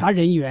检查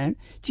人员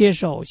接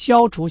受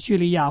消除叙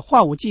利亚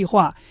化武计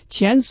划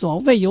前所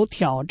未有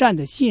挑战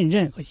的信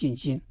任和信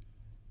心。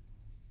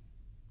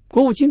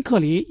国务卿克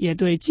里也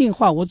对净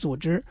化武组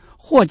织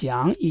获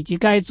奖以及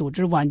该组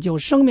织挽救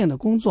生命的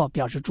工作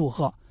表示祝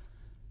贺。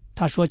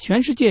他说，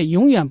全世界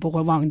永远不会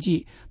忘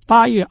记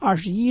8月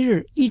21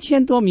日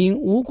1000多名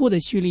无辜的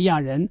叙利亚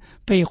人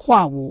被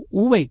化武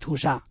无畏屠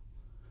杀。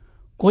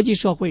国际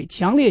社会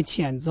强烈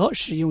谴责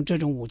使用这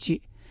种武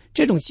器，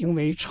这种行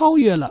为超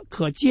越了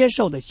可接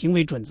受的行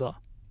为准则。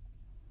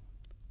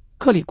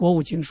克里国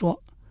务卿说，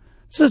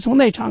自从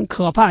那场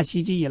可怕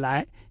袭击以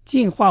来，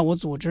净化武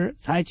组织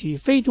采取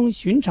非同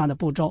寻常的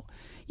步骤，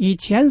以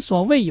前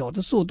所未有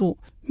的速度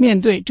面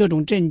对这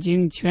种震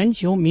惊全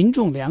球民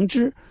众良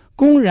知、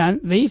公然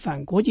违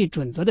反国际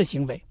准则的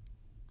行为。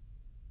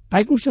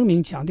白宫声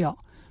明强调，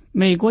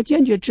美国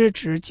坚决支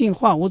持净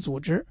化武组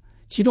织，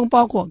其中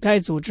包括该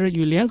组织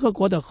与联合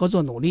国的合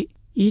作努力，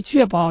以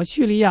确保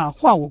叙利亚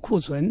化武库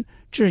存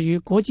置于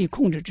国际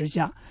控制之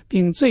下，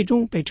并最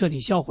终被彻底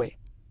销毁。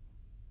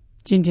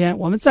今天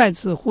我们再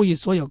次呼吁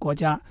所有国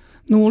家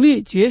努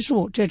力结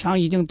束这场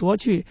已经夺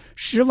去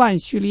10万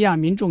叙利亚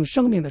民众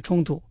生命的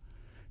冲突，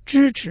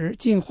支持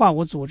净化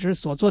武组织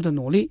所做的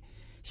努力，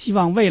希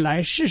望未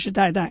来世世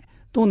代代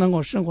都能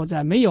够生活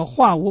在没有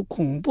化武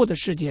恐怖的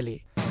世界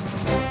里。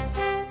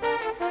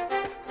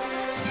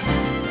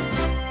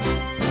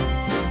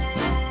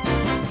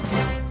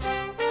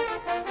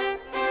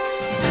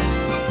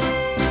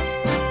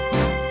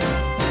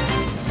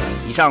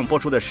以上播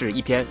出的是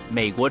一篇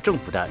美国政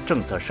府的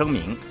政策声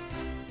明。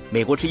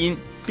美国之音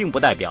并不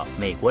代表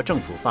美国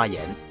政府发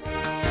言。